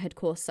vagina that had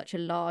caused such a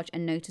large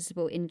and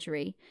noticeable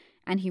injury,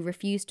 and he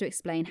refused to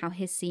explain how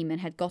his semen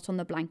had got on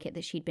the blanket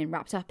that she'd been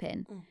wrapped up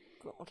in. Oh,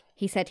 God.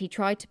 He said he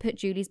tried to put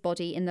Julie's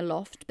body in the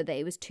loft, but that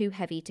it was too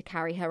heavy to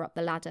carry her up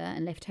the ladder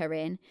and lift her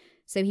in,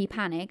 so he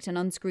panicked and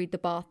unscrewed the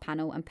bath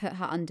panel and put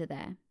her under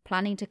there,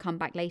 planning to come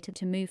back later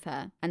to move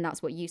her. And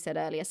that's what you said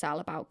earlier, Sal,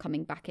 about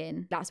coming back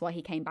in. That's why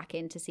he came back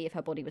in, to see if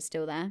her body was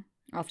still there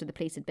after the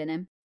police had been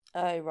in.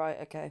 Oh, right,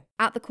 okay.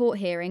 At the court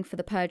hearing for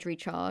the perjury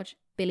charge,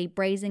 Billy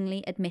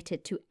brazenly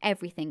admitted to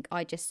everything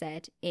I just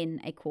said in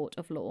a court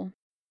of law.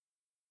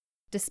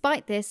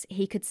 Despite this,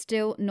 he could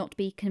still not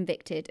be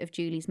convicted of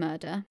Julie's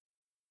murder.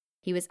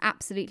 He was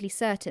absolutely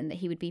certain that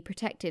he would be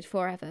protected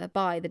forever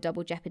by the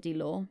double jeopardy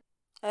law.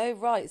 Oh,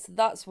 right, so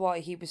that's why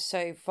he was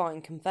so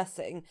fine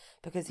confessing,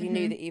 because he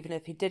knew that even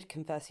if he did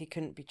confess, he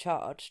couldn't be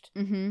charged.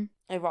 Mm-hmm.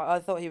 Oh, right, I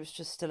thought he was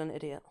just still an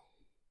idiot.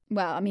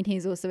 Well, I mean,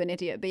 he's also an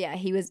idiot, but yeah,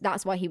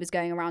 that's why he was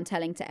going around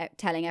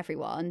telling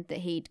everyone that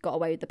he'd got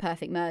away with the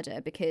perfect murder,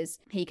 because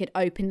he could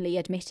openly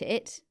admit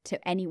it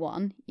to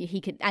anyone. He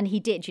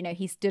did,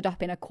 he stood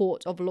up in a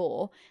court of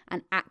law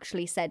and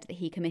actually said that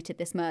he committed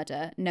this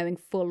murder, knowing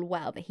full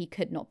well that he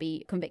could not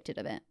be convicted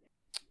of it.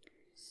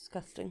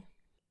 Disgusting.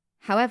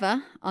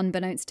 However,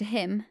 unbeknownst to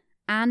him,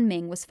 Anne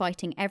Ming was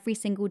fighting every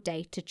single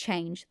day to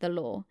change the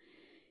law.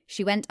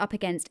 She went up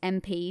against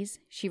MPs,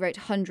 she wrote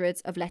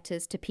hundreds of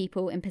letters to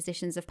people in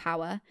positions of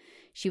power,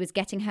 she was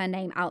getting her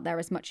name out there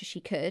as much as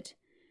she could.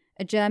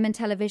 A German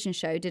television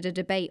show did a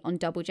debate on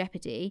double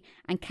jeopardy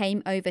and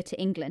came over to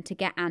England to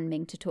get Anne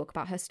Ming to talk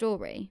about her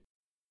story.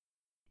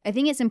 I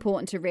think it's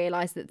important to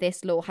realise that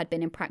this law had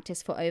been in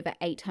practice for over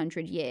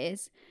 800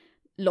 years.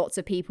 Lots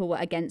of people were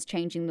against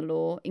changing the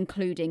law,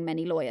 including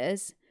many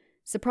lawyers.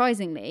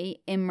 Surprisingly,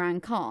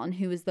 Imran Khan,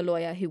 who was the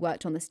lawyer who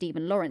worked on the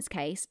Stephen Lawrence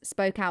case,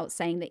 spoke out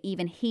saying that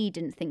even he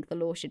didn't think the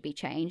law should be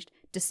changed,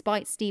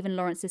 despite Stephen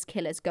Lawrence's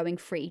killers going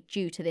free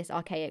due to this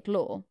archaic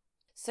law.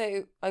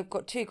 So I've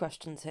got two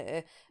questions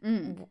here.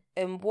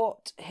 In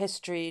what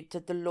history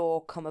did the law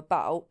come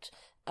about?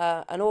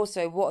 And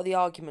also, what are the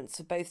arguments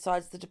for both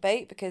sides of the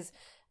debate? Because,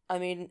 I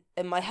mean,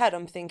 in my head,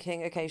 I'm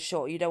thinking, okay,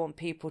 sure, you don't want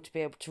people to be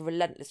able to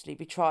relentlessly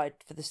be tried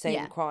for the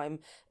same crime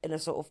in a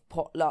sort of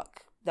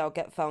potluck, they'll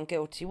get found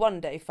guilty one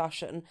day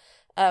fashion.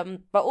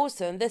 But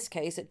also in this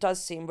case, it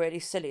does seem really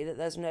silly that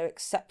there's no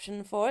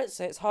exception for it.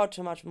 So it's hard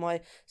to imagine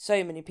why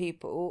so many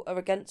people are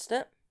against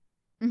it.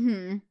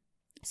 Mm-hmm.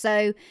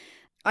 So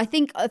I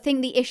think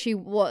the issue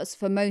was,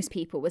 for most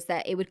people, was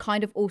that it would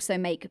kind of also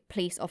make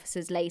police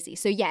officers lazy.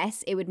 So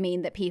yes, it would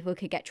mean that people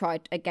could get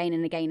tried again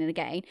and again and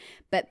again.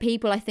 But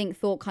people, I think,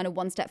 thought kind of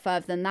one step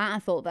further than that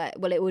and thought that,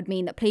 well, it would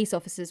mean that police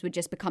officers would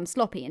just become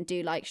sloppy and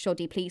do like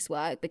shoddy police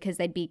work because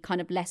they'd be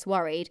kind of less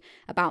worried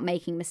about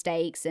making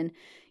mistakes and,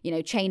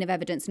 chain of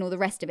evidence and all the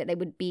rest of it. They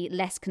would be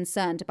less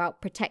concerned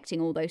about protecting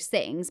all those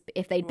things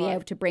if they'd be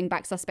able to bring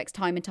back suspects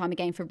time and time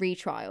again for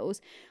retrials.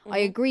 I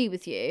agree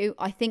with you.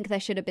 I think there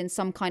should have been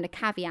some kind of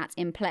caveat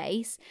in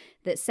place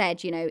that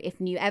said,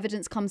 if new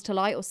evidence comes to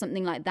light or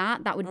something like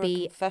that, that would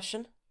be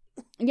confession.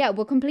 Yeah,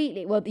 well,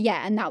 completely. Well,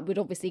 yeah, and that would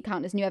obviously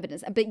count as new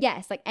evidence. But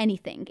yes, like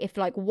anything, if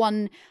like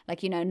one,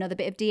 like, another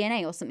bit of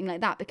DNA or something like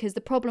that, because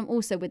the problem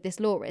also with this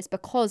law is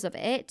because of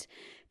it,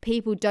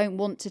 people don't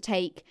want to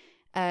take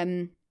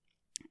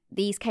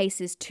these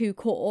cases to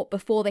court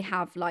before they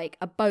have like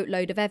a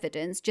boatload of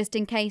evidence, just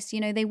in case, you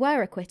know, they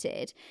were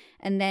acquitted,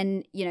 and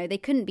then, you know, they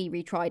couldn't be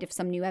retried if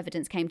some new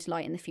evidence came to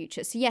light in the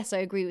future. So yes, I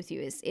agree with you.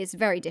 It's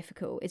very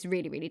difficult. It's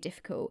really, really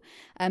difficult.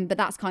 But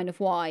that's kind of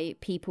why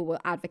people were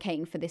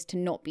advocating for this to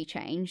not be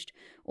changed.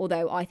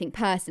 Although I think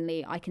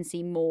personally, I can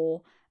see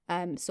more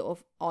sort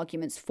of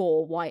arguments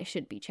for why it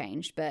should be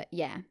changed. But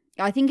yeah,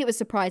 I think it was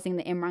surprising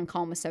that Imran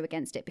Khan was so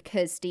against it,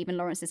 because Stephen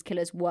Lawrence's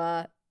killers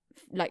were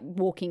like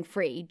walking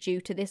free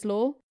due to this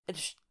law.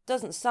 It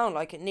doesn't sound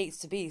like it needs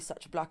to be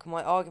such a black and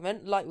white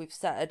argument. Like we've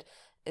said,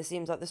 it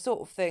seems like the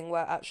sort of thing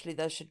where actually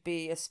there should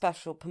be a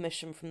special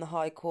permission from the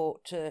High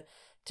Court to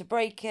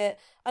break it.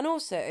 And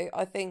also,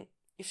 I think,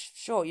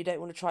 sure, you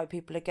don't want to try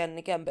people again and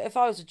again, but if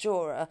I was a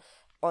juror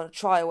on a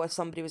trial where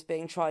somebody was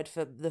being tried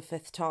for the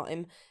 5th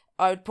time,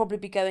 I would probably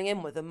be going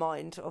in with a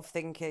mind of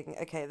thinking,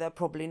 okay, they're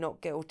probably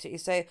not guilty.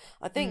 So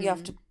I think you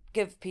have to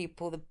give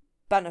people the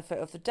benefit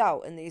of the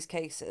doubt in these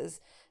cases,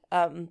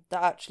 that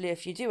actually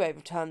if you do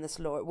overturn this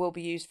law, it will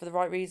be used for the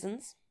right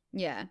reasons.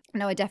 Yeah,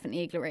 no, I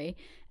definitely agree.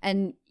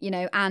 And, you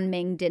know, Anne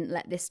Ming didn't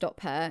let this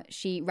stop her.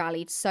 She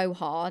rallied so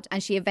hard,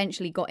 and she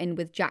eventually got in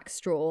with Jack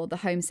Straw, the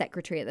Home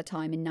Secretary at the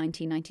time, in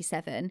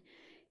 1997.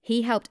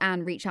 He helped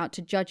Anne reach out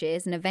to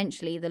judges, and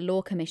eventually the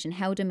Law Commission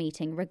held a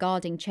meeting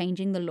regarding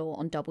changing the law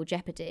on double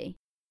jeopardy.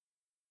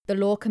 The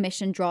Law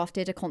Commission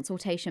drafted a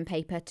consultation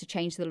paper to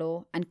change the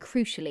law and,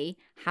 crucially,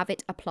 have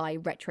it apply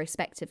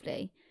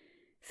retrospectively.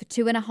 For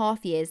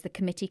 2.5 years, the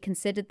committee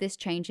considered this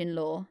change in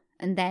law,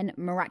 and then,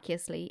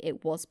 miraculously,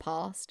 it was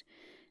passed.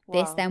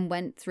 Wow. This then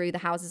went through the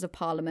Houses of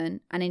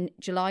Parliament, and in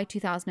July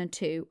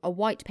 2002, a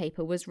white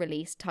paper was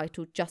released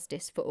titled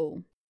Justice for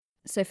All.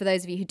 So for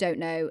those of you who don't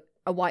know,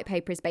 a white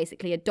paper is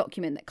basically a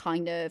document that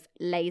kind of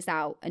lays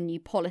out a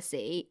new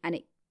policy, and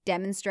it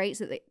demonstrates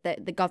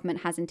that the government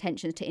has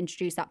intentions to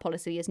introduce that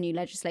policy as new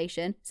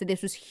legislation. So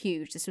this was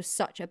huge. This was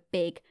such a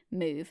big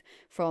move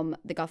from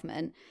the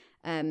government.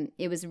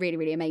 It was really,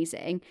 really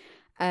amazing.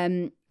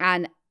 And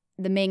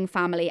the Ming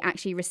family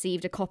actually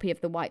received a copy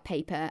of the white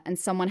paper, and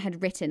someone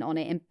had written on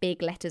it in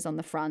big letters on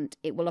the front,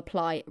 "It will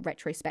apply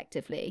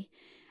retrospectively."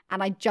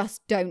 And I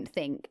just don't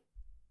think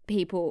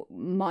people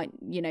might,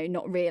 you know,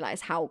 not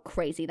realise how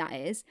crazy that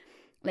is.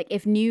 Like,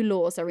 if new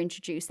laws are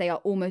introduced, they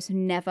are almost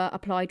never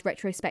applied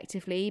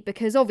retrospectively,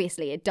 because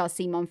obviously it does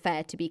seem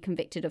unfair to be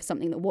convicted of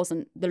something that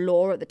wasn't the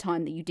law at the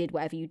time that you did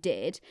whatever you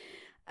did.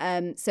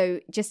 So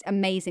just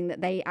amazing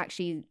that they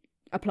actually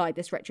applied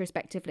this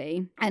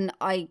retrospectively. And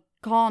I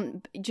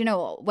can't, do you know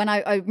what? When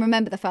I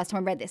remember the first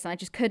time I read this, and I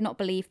just could not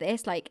believe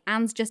this. Like,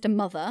 Anne's just a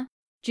mother.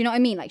 Do you know what I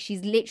mean? Like,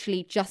 she's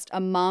literally just a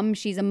mum.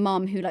 She's a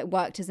mum who, like,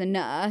 worked as a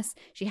nurse.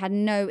 She had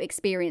no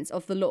experience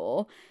of the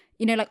law.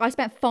 You know, like, I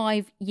spent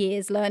 5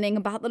 years learning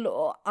about the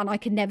law, and I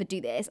could never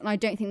do this. And I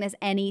don't think there's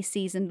any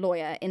seasoned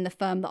lawyer in the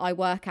firm that I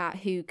work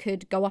at who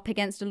could go up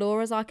against a law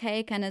as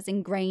archaic and as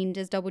ingrained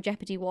as double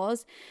jeopardy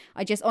was.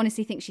 I just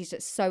honestly think she's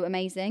just so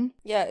amazing.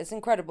 Yeah, it's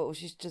incredible.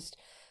 She's just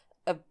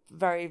a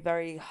very,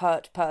 very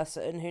hurt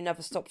person who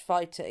never stopped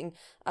fighting,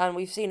 and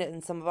we've seen it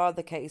in some of our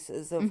other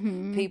cases of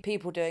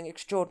people doing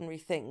extraordinary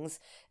things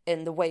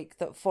in the wake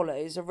that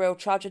follows a real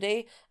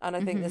tragedy. And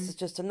I think this is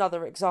just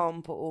another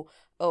example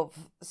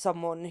of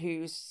someone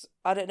who's,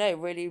 I don't know,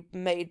 really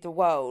made the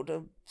world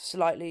a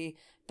slightly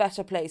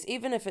better place,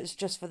 even if it's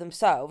just for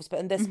themselves. But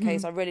in this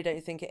case, I really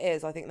don't think it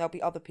is. I think there'll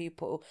be other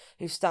people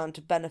who stand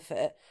to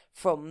benefit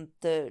from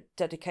the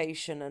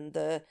dedication and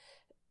the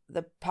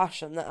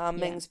passion that Anne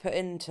Ming's put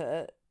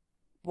into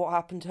what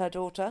happened to her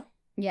daughter.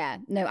 Yeah,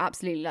 no,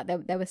 absolutely.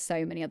 Like, there were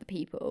so many other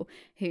people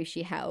who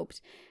she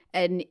helped.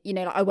 And, you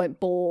know, like, I won't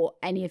bore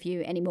any of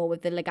you anymore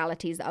with the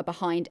legalities that are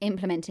behind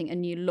implementing a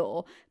new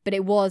law, but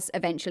it was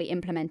eventually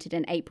implemented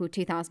in April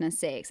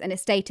 2006, and it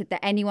stated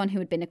that anyone who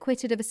had been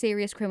acquitted of a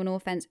serious criminal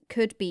offence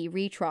could be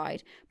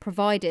retried,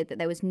 provided that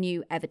there was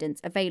new evidence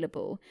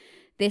available.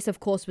 This, of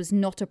course, was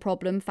not a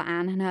problem for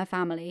Anne and her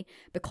family,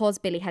 because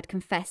Billy had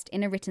confessed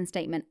in a written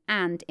statement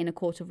and in a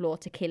court of law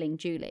to killing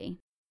Julie.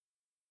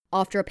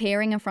 After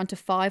appearing in front of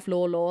 5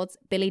 law lords,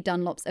 Billy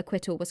Dunlop's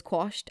acquittal was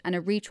quashed, and a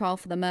retrial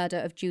for the murder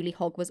of Julie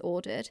Hogg was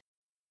ordered.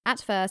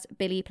 At first,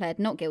 Billy pled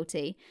not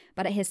guilty,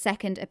 but at his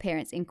second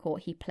appearance in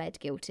court, he pled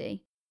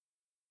guilty.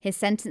 His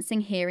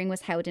sentencing hearing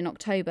was held in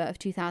October of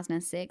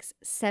 2006,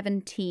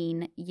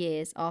 17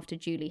 years after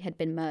Julie had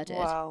been murdered.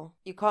 Wow.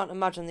 You can't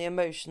imagine the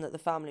emotion that the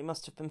family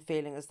must have been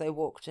feeling as they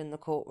walked in the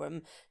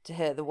courtroom to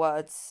hear the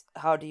words,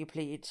 "How do you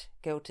plead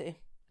guilty?"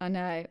 I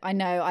know.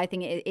 I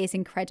think it is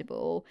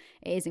incredible.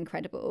 It is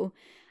incredible.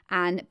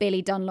 And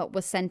Billy Dunlop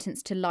was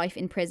sentenced to life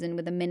in prison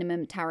with a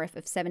minimum tariff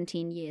of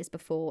 17 years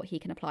before he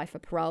can apply for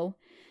parole.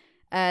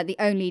 The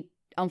only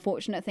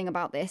unfortunate thing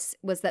about this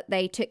was that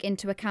they took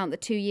into account the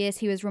 2 years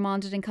he was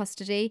remanded in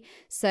custody.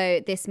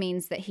 So this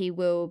means that he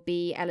will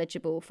be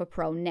eligible for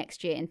parole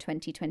next year in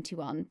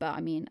 2021. But I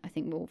mean, I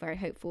think we're all very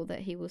hopeful that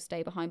he will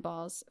stay behind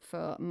bars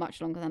for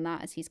much longer than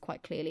that, as he's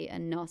quite clearly a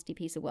nasty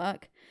piece of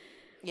work.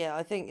 Yeah,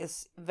 I think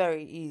it's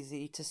very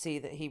easy to see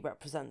that he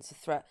represents a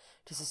threat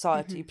to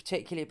society,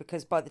 particularly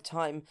because by the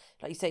time,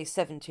 like you say,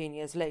 17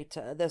 years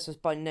later, this was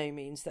by no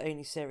means the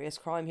only serious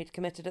crime he'd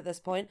committed at this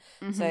point.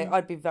 So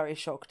I'd be very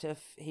shocked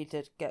if he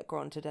did get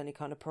granted any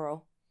kind of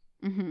parole.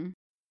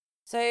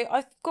 So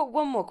I've got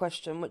one more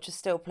question, which is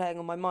still playing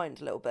on my mind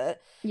a little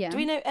bit. Yeah. Do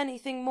we know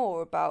anything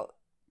more about,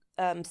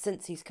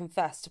 since he's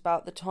confessed,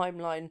 about the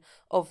timeline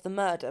of the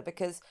murder?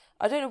 Because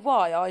I don't know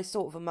why I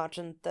sort of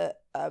imagined that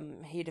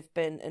he'd have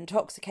been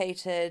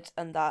intoxicated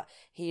and that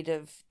he'd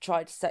have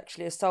tried to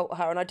sexually assault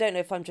her. And I don't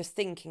know if I'm just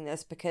thinking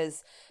this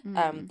because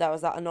there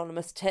was that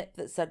anonymous tip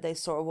that said they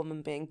saw a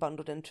woman being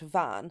bundled into a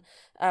van.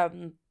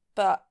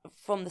 But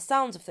from the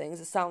sounds of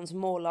things, it sounds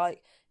more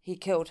like he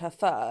killed her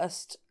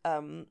first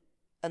and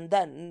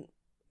then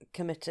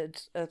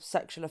committed a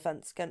sexual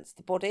offence against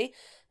the body.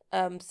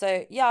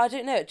 So yeah, I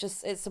don't know.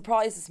 It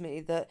surprises me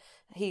that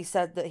he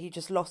said that he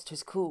just lost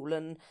his cool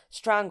and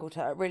strangled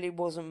her. It really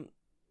wasn't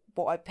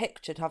what I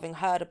pictured, having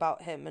heard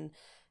about him and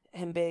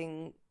him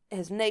being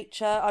his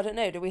nature. I don't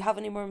know. Do we have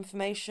any more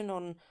information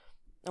on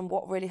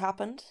what really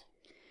happened?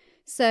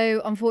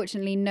 So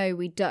unfortunately, no,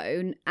 we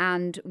don't.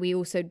 And we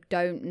also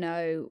don't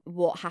know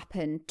what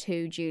happened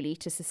to Julie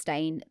to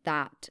sustain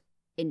that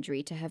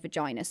injury to her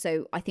vagina.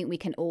 So I think we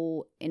can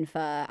all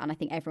infer, and I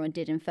think everyone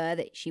did infer,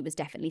 that she was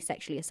definitely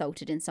sexually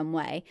assaulted in some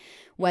way.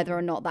 Whether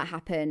or not that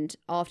happened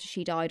after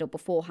she died or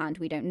beforehand,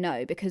 we don't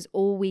know, because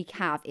all we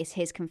have is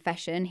his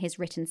confession, his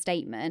written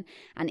statement,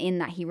 and in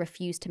that he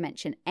refused to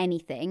mention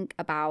anything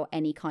about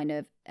any kind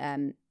of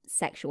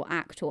sexual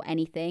act or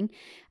anything.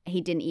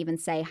 He didn't even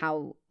say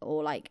how,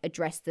 or like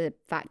address the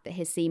fact that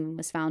his semen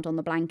was found on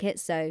the blanket.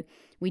 So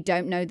we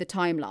don't know the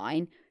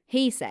timeline.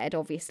 He said,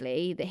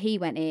 obviously, that he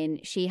went in,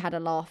 she had a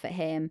laugh at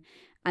him,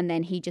 and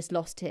then he just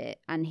lost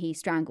it and he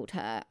strangled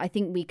her. I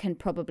think we can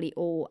probably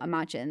all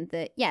imagine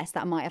that, yes,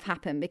 that might have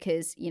happened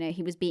because, you know,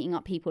 he was beating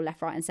up people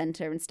left, right and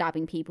centre and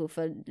stabbing people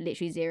for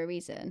literally zero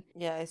reason.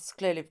 Yeah, he's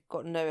clearly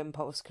got no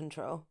impulse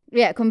control.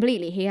 Yeah,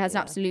 completely. He has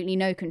absolutely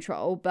no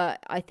control.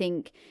 But I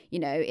think, you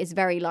know, it's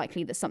very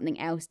likely that something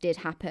else did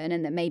happen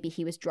and that maybe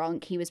he was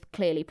drunk. He was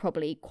clearly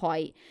probably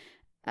quite...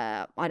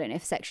 I don't know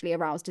if sexually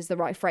aroused is the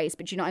right phrase,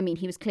 but do you know what I mean?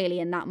 He was clearly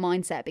in that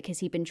mindset because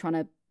he'd been trying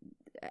to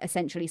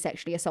essentially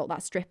sexually assault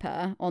that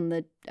stripper on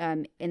the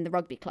in the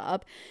rugby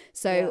club.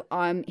 So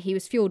he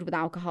was fueled with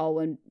alcohol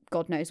and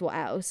God knows what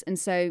else. And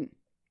so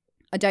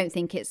I don't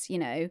think it's, you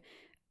know,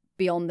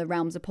 beyond the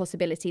realms of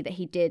possibility that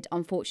he did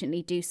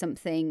unfortunately do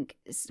something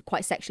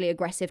quite sexually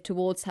aggressive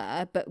towards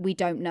her, but we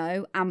don't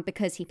know. And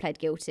because he pled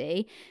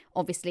guilty,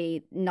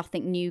 obviously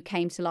nothing new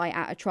came to light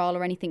at a trial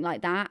or anything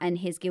like that, and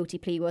his guilty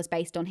plea was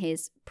based on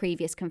his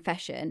previous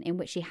confession in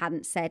which he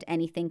hadn't said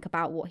anything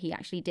about what he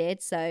actually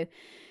did. So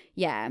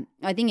yeah,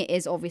 I think it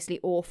is obviously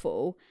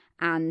awful,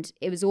 and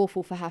it was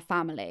awful for her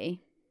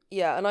family.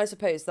 Yeah, and I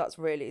suppose that's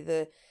really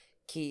the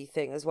key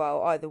thing as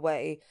well. Either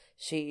way,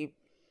 she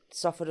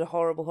suffered a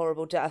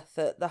horrible death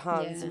at the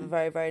hands of a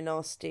very, very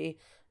nasty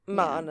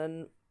man.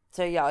 And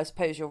so, yeah, I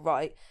suppose you're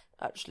right.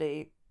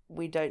 Actually,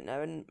 we don't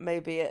know, and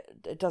maybe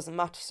it doesn't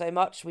matter so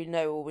much. We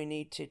know all we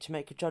need to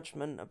make a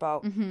judgment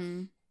about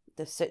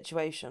the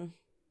situation.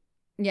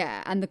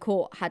 Yeah, and the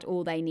court had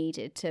all they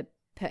needed to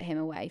put him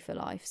away for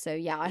life. So,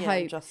 yeah, I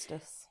hope...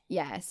 justice.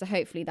 Yeah, so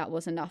hopefully that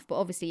was enough. But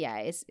obviously, yeah,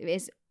 it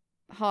is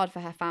hard for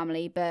her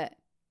family, but,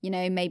 you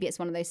know, maybe it's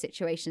one of those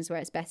situations where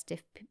it's best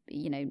if,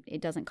 you know,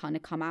 it doesn't kind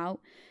of come out.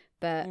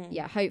 But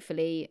yeah,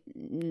 hopefully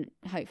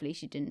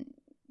she didn't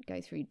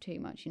go through too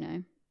much, you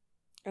know.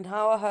 And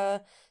how are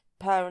her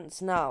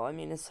parents now? I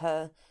mean,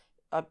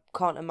 I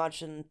can't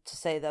imagine to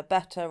say they're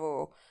better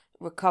or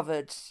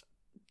recovered.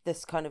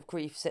 This kind of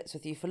grief sits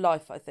with you for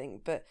life, I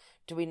think. But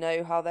do we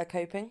know how they're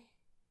coping?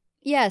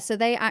 Yeah, so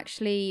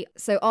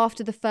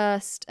after the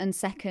first and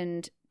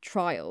second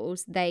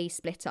trials, they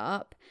split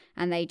up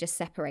and they just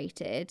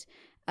separated.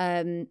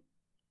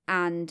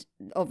 And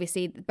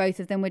obviously both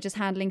of them were just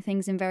handling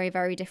things in very,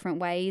 very different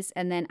ways.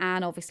 And then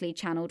Anne obviously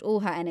channeled all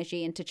her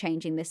energy into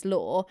changing this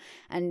law.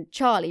 And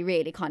Charlie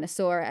really kind of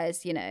saw it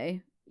as, you know,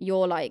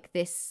 you're like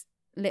this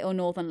little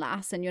northern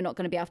lass and you're not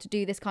going to be able to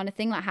do this kind of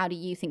thing. Like, how do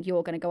you think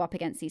you're going to go up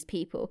against these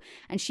people?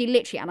 And she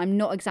literally, and I'm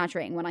not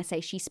exaggerating when I say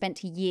she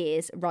spent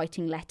years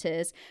writing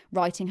letters,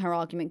 writing her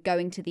argument,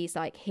 going to these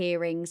like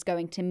hearings,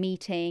 going to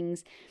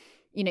meetings,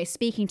 you know,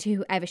 speaking to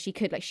whoever she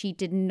could. Like, she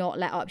did not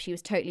let up. She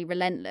was totally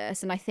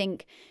relentless. And I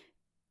think,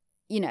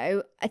 you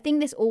know, I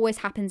think this always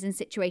happens in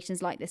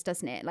situations like this,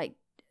 doesn't it? Like,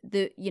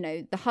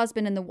 the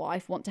husband and the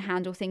wife want to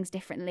handle things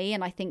differently.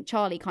 And I think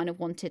Charlie kind of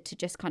wanted to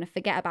just kind of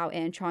forget about it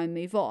and try and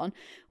move on.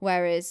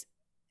 Whereas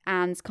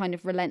Anne's kind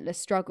of relentless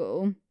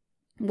struggle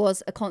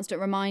was a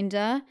constant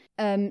reminder.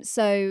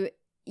 So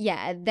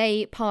yeah,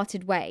 they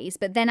parted ways,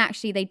 but then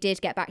actually they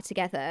did get back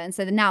together. And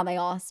so now they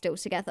are still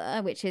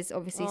together, which is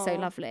obviously so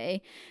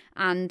lovely.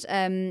 And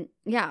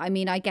yeah, I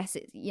mean, I guess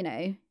it, you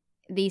know,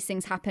 these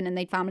things happen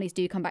and families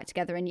do come back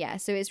together. And yeah,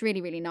 so it's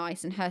really, really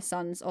nice. And her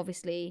son's,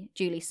 obviously,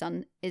 Julie's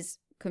son is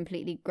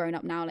completely grown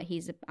up now, like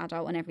he's an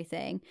adult and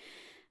everything.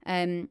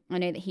 I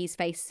know that he's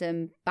faced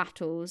some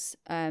battles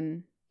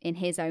in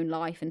his own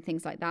life and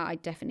things like that. I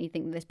definitely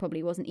think that this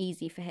probably wasn't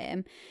easy for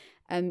him.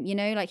 You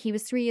know, like he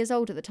was 3 years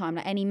old at the time.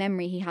 Like any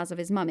memory he has of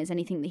his mum is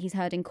anything that he's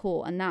heard in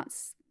court, and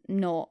that's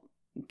not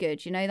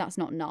good. You know, that's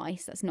not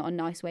nice. That's not a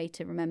nice way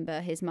to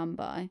remember his mum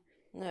by.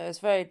 No, it's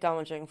very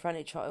damaging for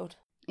any child.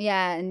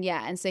 Yeah,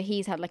 and so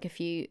he's had like a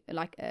few,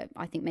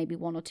 I think maybe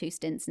 1 or 2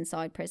 stints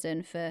inside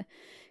prison for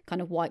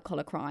kind of white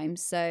collar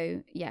crimes.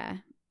 So yeah,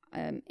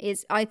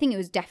 I think it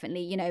was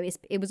definitely, you know,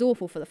 it was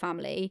awful for the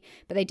family,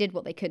 but they did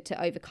what they could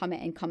to overcome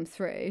it and come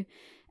through.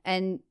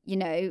 And you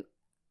know,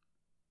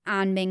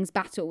 Anne Ming's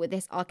battle with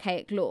this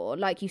archaic law,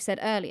 like you said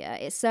earlier,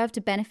 it served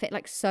to benefit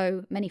like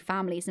so many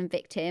families and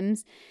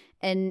victims.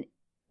 And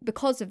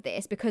because of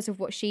this, because of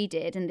what she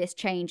did and this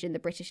change in the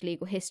British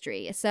legal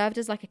history, it served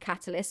as like a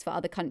catalyst for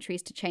other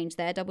countries to change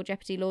their double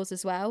jeopardy laws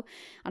as well.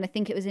 And I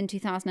think it was in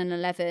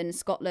 2011,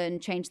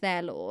 Scotland changed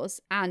their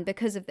laws. And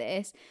because of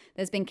this,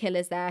 there's been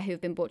killers there who have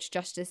been brought to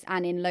justice,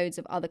 and in loads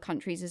of other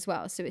countries as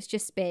well. So it's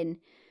just been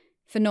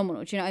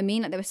phenomenal. Do you know what I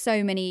mean? Like there were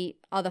so many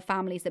other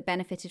families that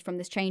benefited from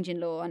this change in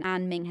law, and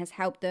Anne Ming has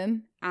helped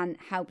them and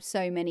helped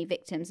so many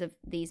victims of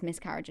these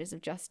miscarriages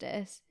of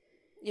justice.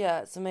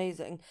 Yeah, it's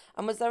amazing.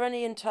 And was there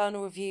any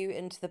internal review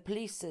into the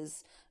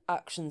police's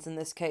actions in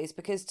this case?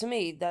 Because to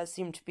me, there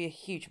seemed to be a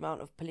huge amount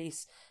of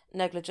police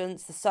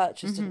negligence. The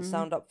searches didn't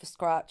sound up for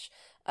scratch.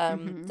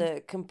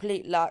 The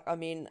complete lack, I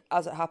mean,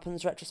 as it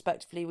happens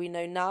retrospectively, we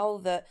know now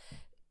that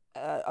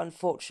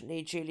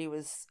unfortunately Julie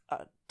was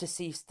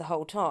deceased the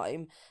whole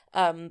time.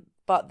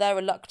 But their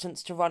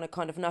reluctance to run a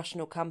kind of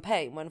national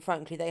campaign when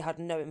frankly they had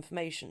no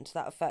information to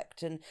that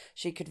effect, and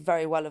she could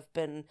very well have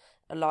been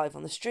alive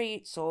on the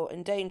streets or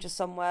in danger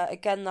somewhere.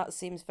 Again, that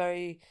seems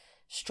very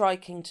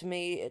striking to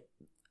me.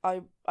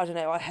 I don't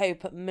know, I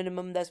hope at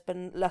minimum there's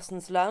been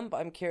lessons learned,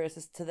 but I'm curious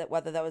as to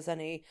whether there was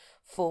any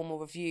formal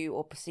review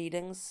or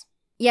proceedings.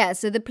 Yeah,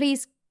 so the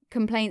Police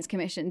Complaints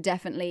Commission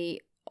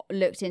definitely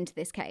looked into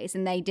this case,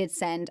 and they did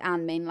send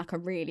Anne Ming like a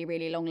really,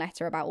 really long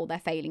letter about all their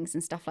failings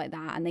and stuff like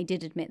that, and they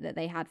did admit that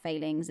they had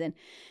failings. And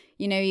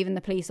you know, even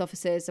the police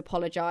officers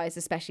apologised,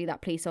 especially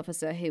that police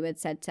officer who had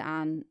said to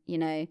Anne, you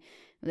know,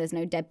 there's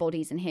no dead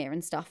bodies in here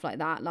and stuff like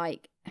that.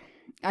 Like,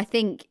 I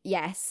think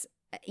yes,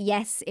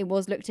 it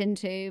was looked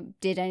into.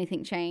 Did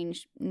anything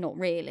change? Not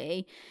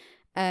really.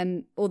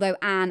 Although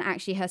Anne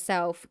actually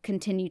herself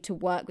continued to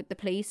work with the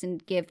police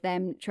and give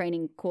them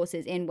training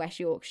courses in West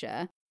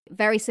Yorkshire.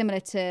 Very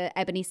similar to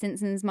Ebony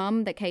Simpson's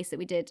mum, the case that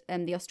we did,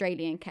 the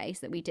Australian case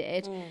that we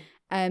did.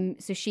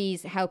 So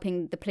she's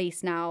helping the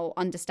police now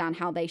understand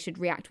how they should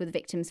react with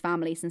victims'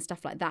 families and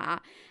stuff like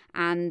that.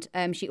 And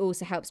she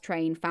also helps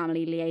train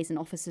family liaison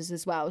officers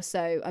as well.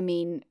 So, I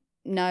mean,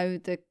 no,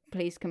 the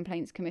Police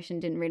Complaints Commission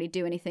didn't really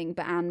do anything,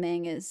 but Anne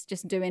Ming is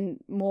just doing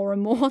more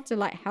and more to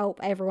like help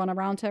everyone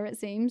around her, it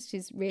seems.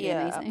 She's really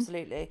amazing. Yeah,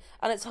 absolutely.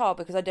 And it's hard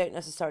because I don't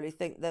necessarily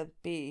think there'd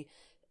be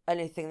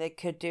anything they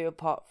could do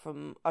apart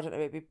from, I don't know,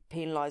 maybe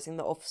penalising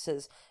the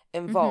officers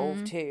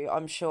involved who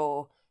I'm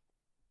sure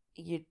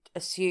you'd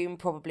assume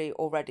probably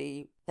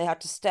already they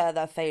had to stare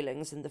their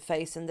failings in the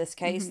face in this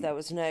case. There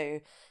was no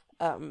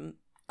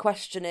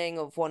questioning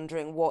of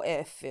wondering what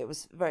if. It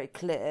was very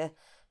clear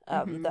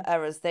the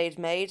errors they'd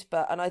made.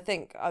 And I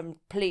think I'm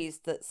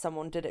pleased that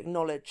someone did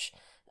acknowledge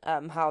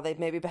how they've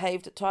maybe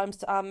behaved at times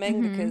to Anne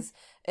Ming, because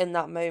in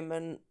that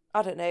moment,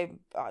 I don't know,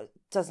 it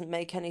doesn't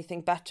make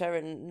anything better,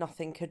 and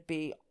nothing could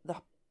be, the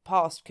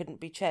past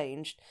couldn't be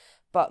changed,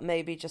 but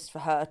maybe just for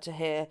her to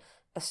hear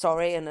a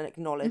sorry and an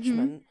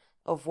acknowledgement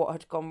of what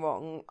had gone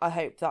wrong, I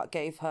hope that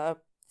gave her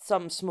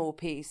some small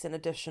piece in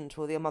addition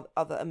to all the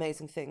other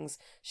amazing things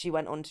she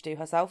went on to do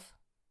herself.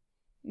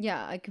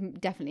 Yeah, I can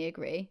definitely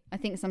agree. I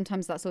think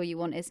sometimes that's all you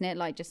want, isn't it?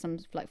 Like just some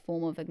like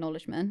form of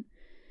acknowledgement.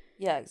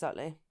 Yeah,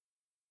 exactly.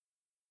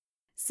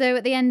 So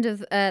at the end of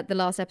the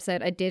last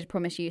episode, I did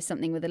promise you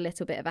something with a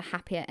little bit of a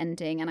happier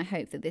ending, and I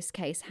hope that this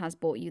case has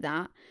brought you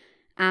that.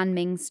 Anne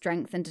Ming's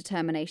strength and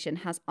determination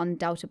has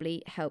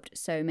undoubtedly helped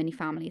so many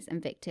families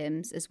and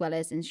victims, as well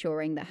as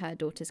ensuring that her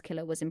daughter's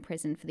killer was in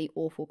prison for the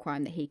awful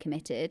crime that he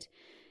committed.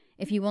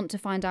 If you want to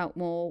find out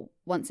more,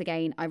 once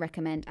again, I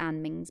recommend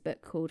Anne Ming's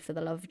book called For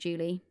the Love of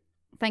Julie.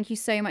 Thank you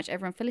so much,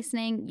 everyone, for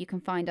listening. You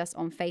can find us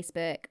on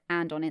Facebook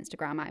and on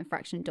Instagram at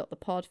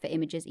infraction.thepod for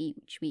images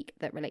each week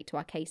that relate to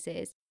our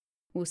cases.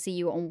 We'll see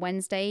you on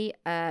Wednesday,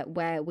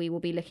 where we will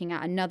be looking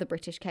at another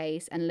British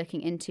case and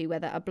looking into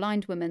whether a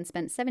blind woman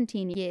spent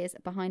 17 years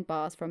behind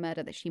bars for a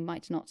murder that she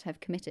might not have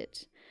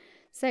committed.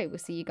 So we'll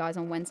see you guys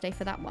on Wednesday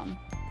for that one.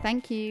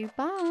 Thank you.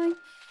 Bye.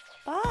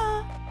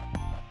 Bye.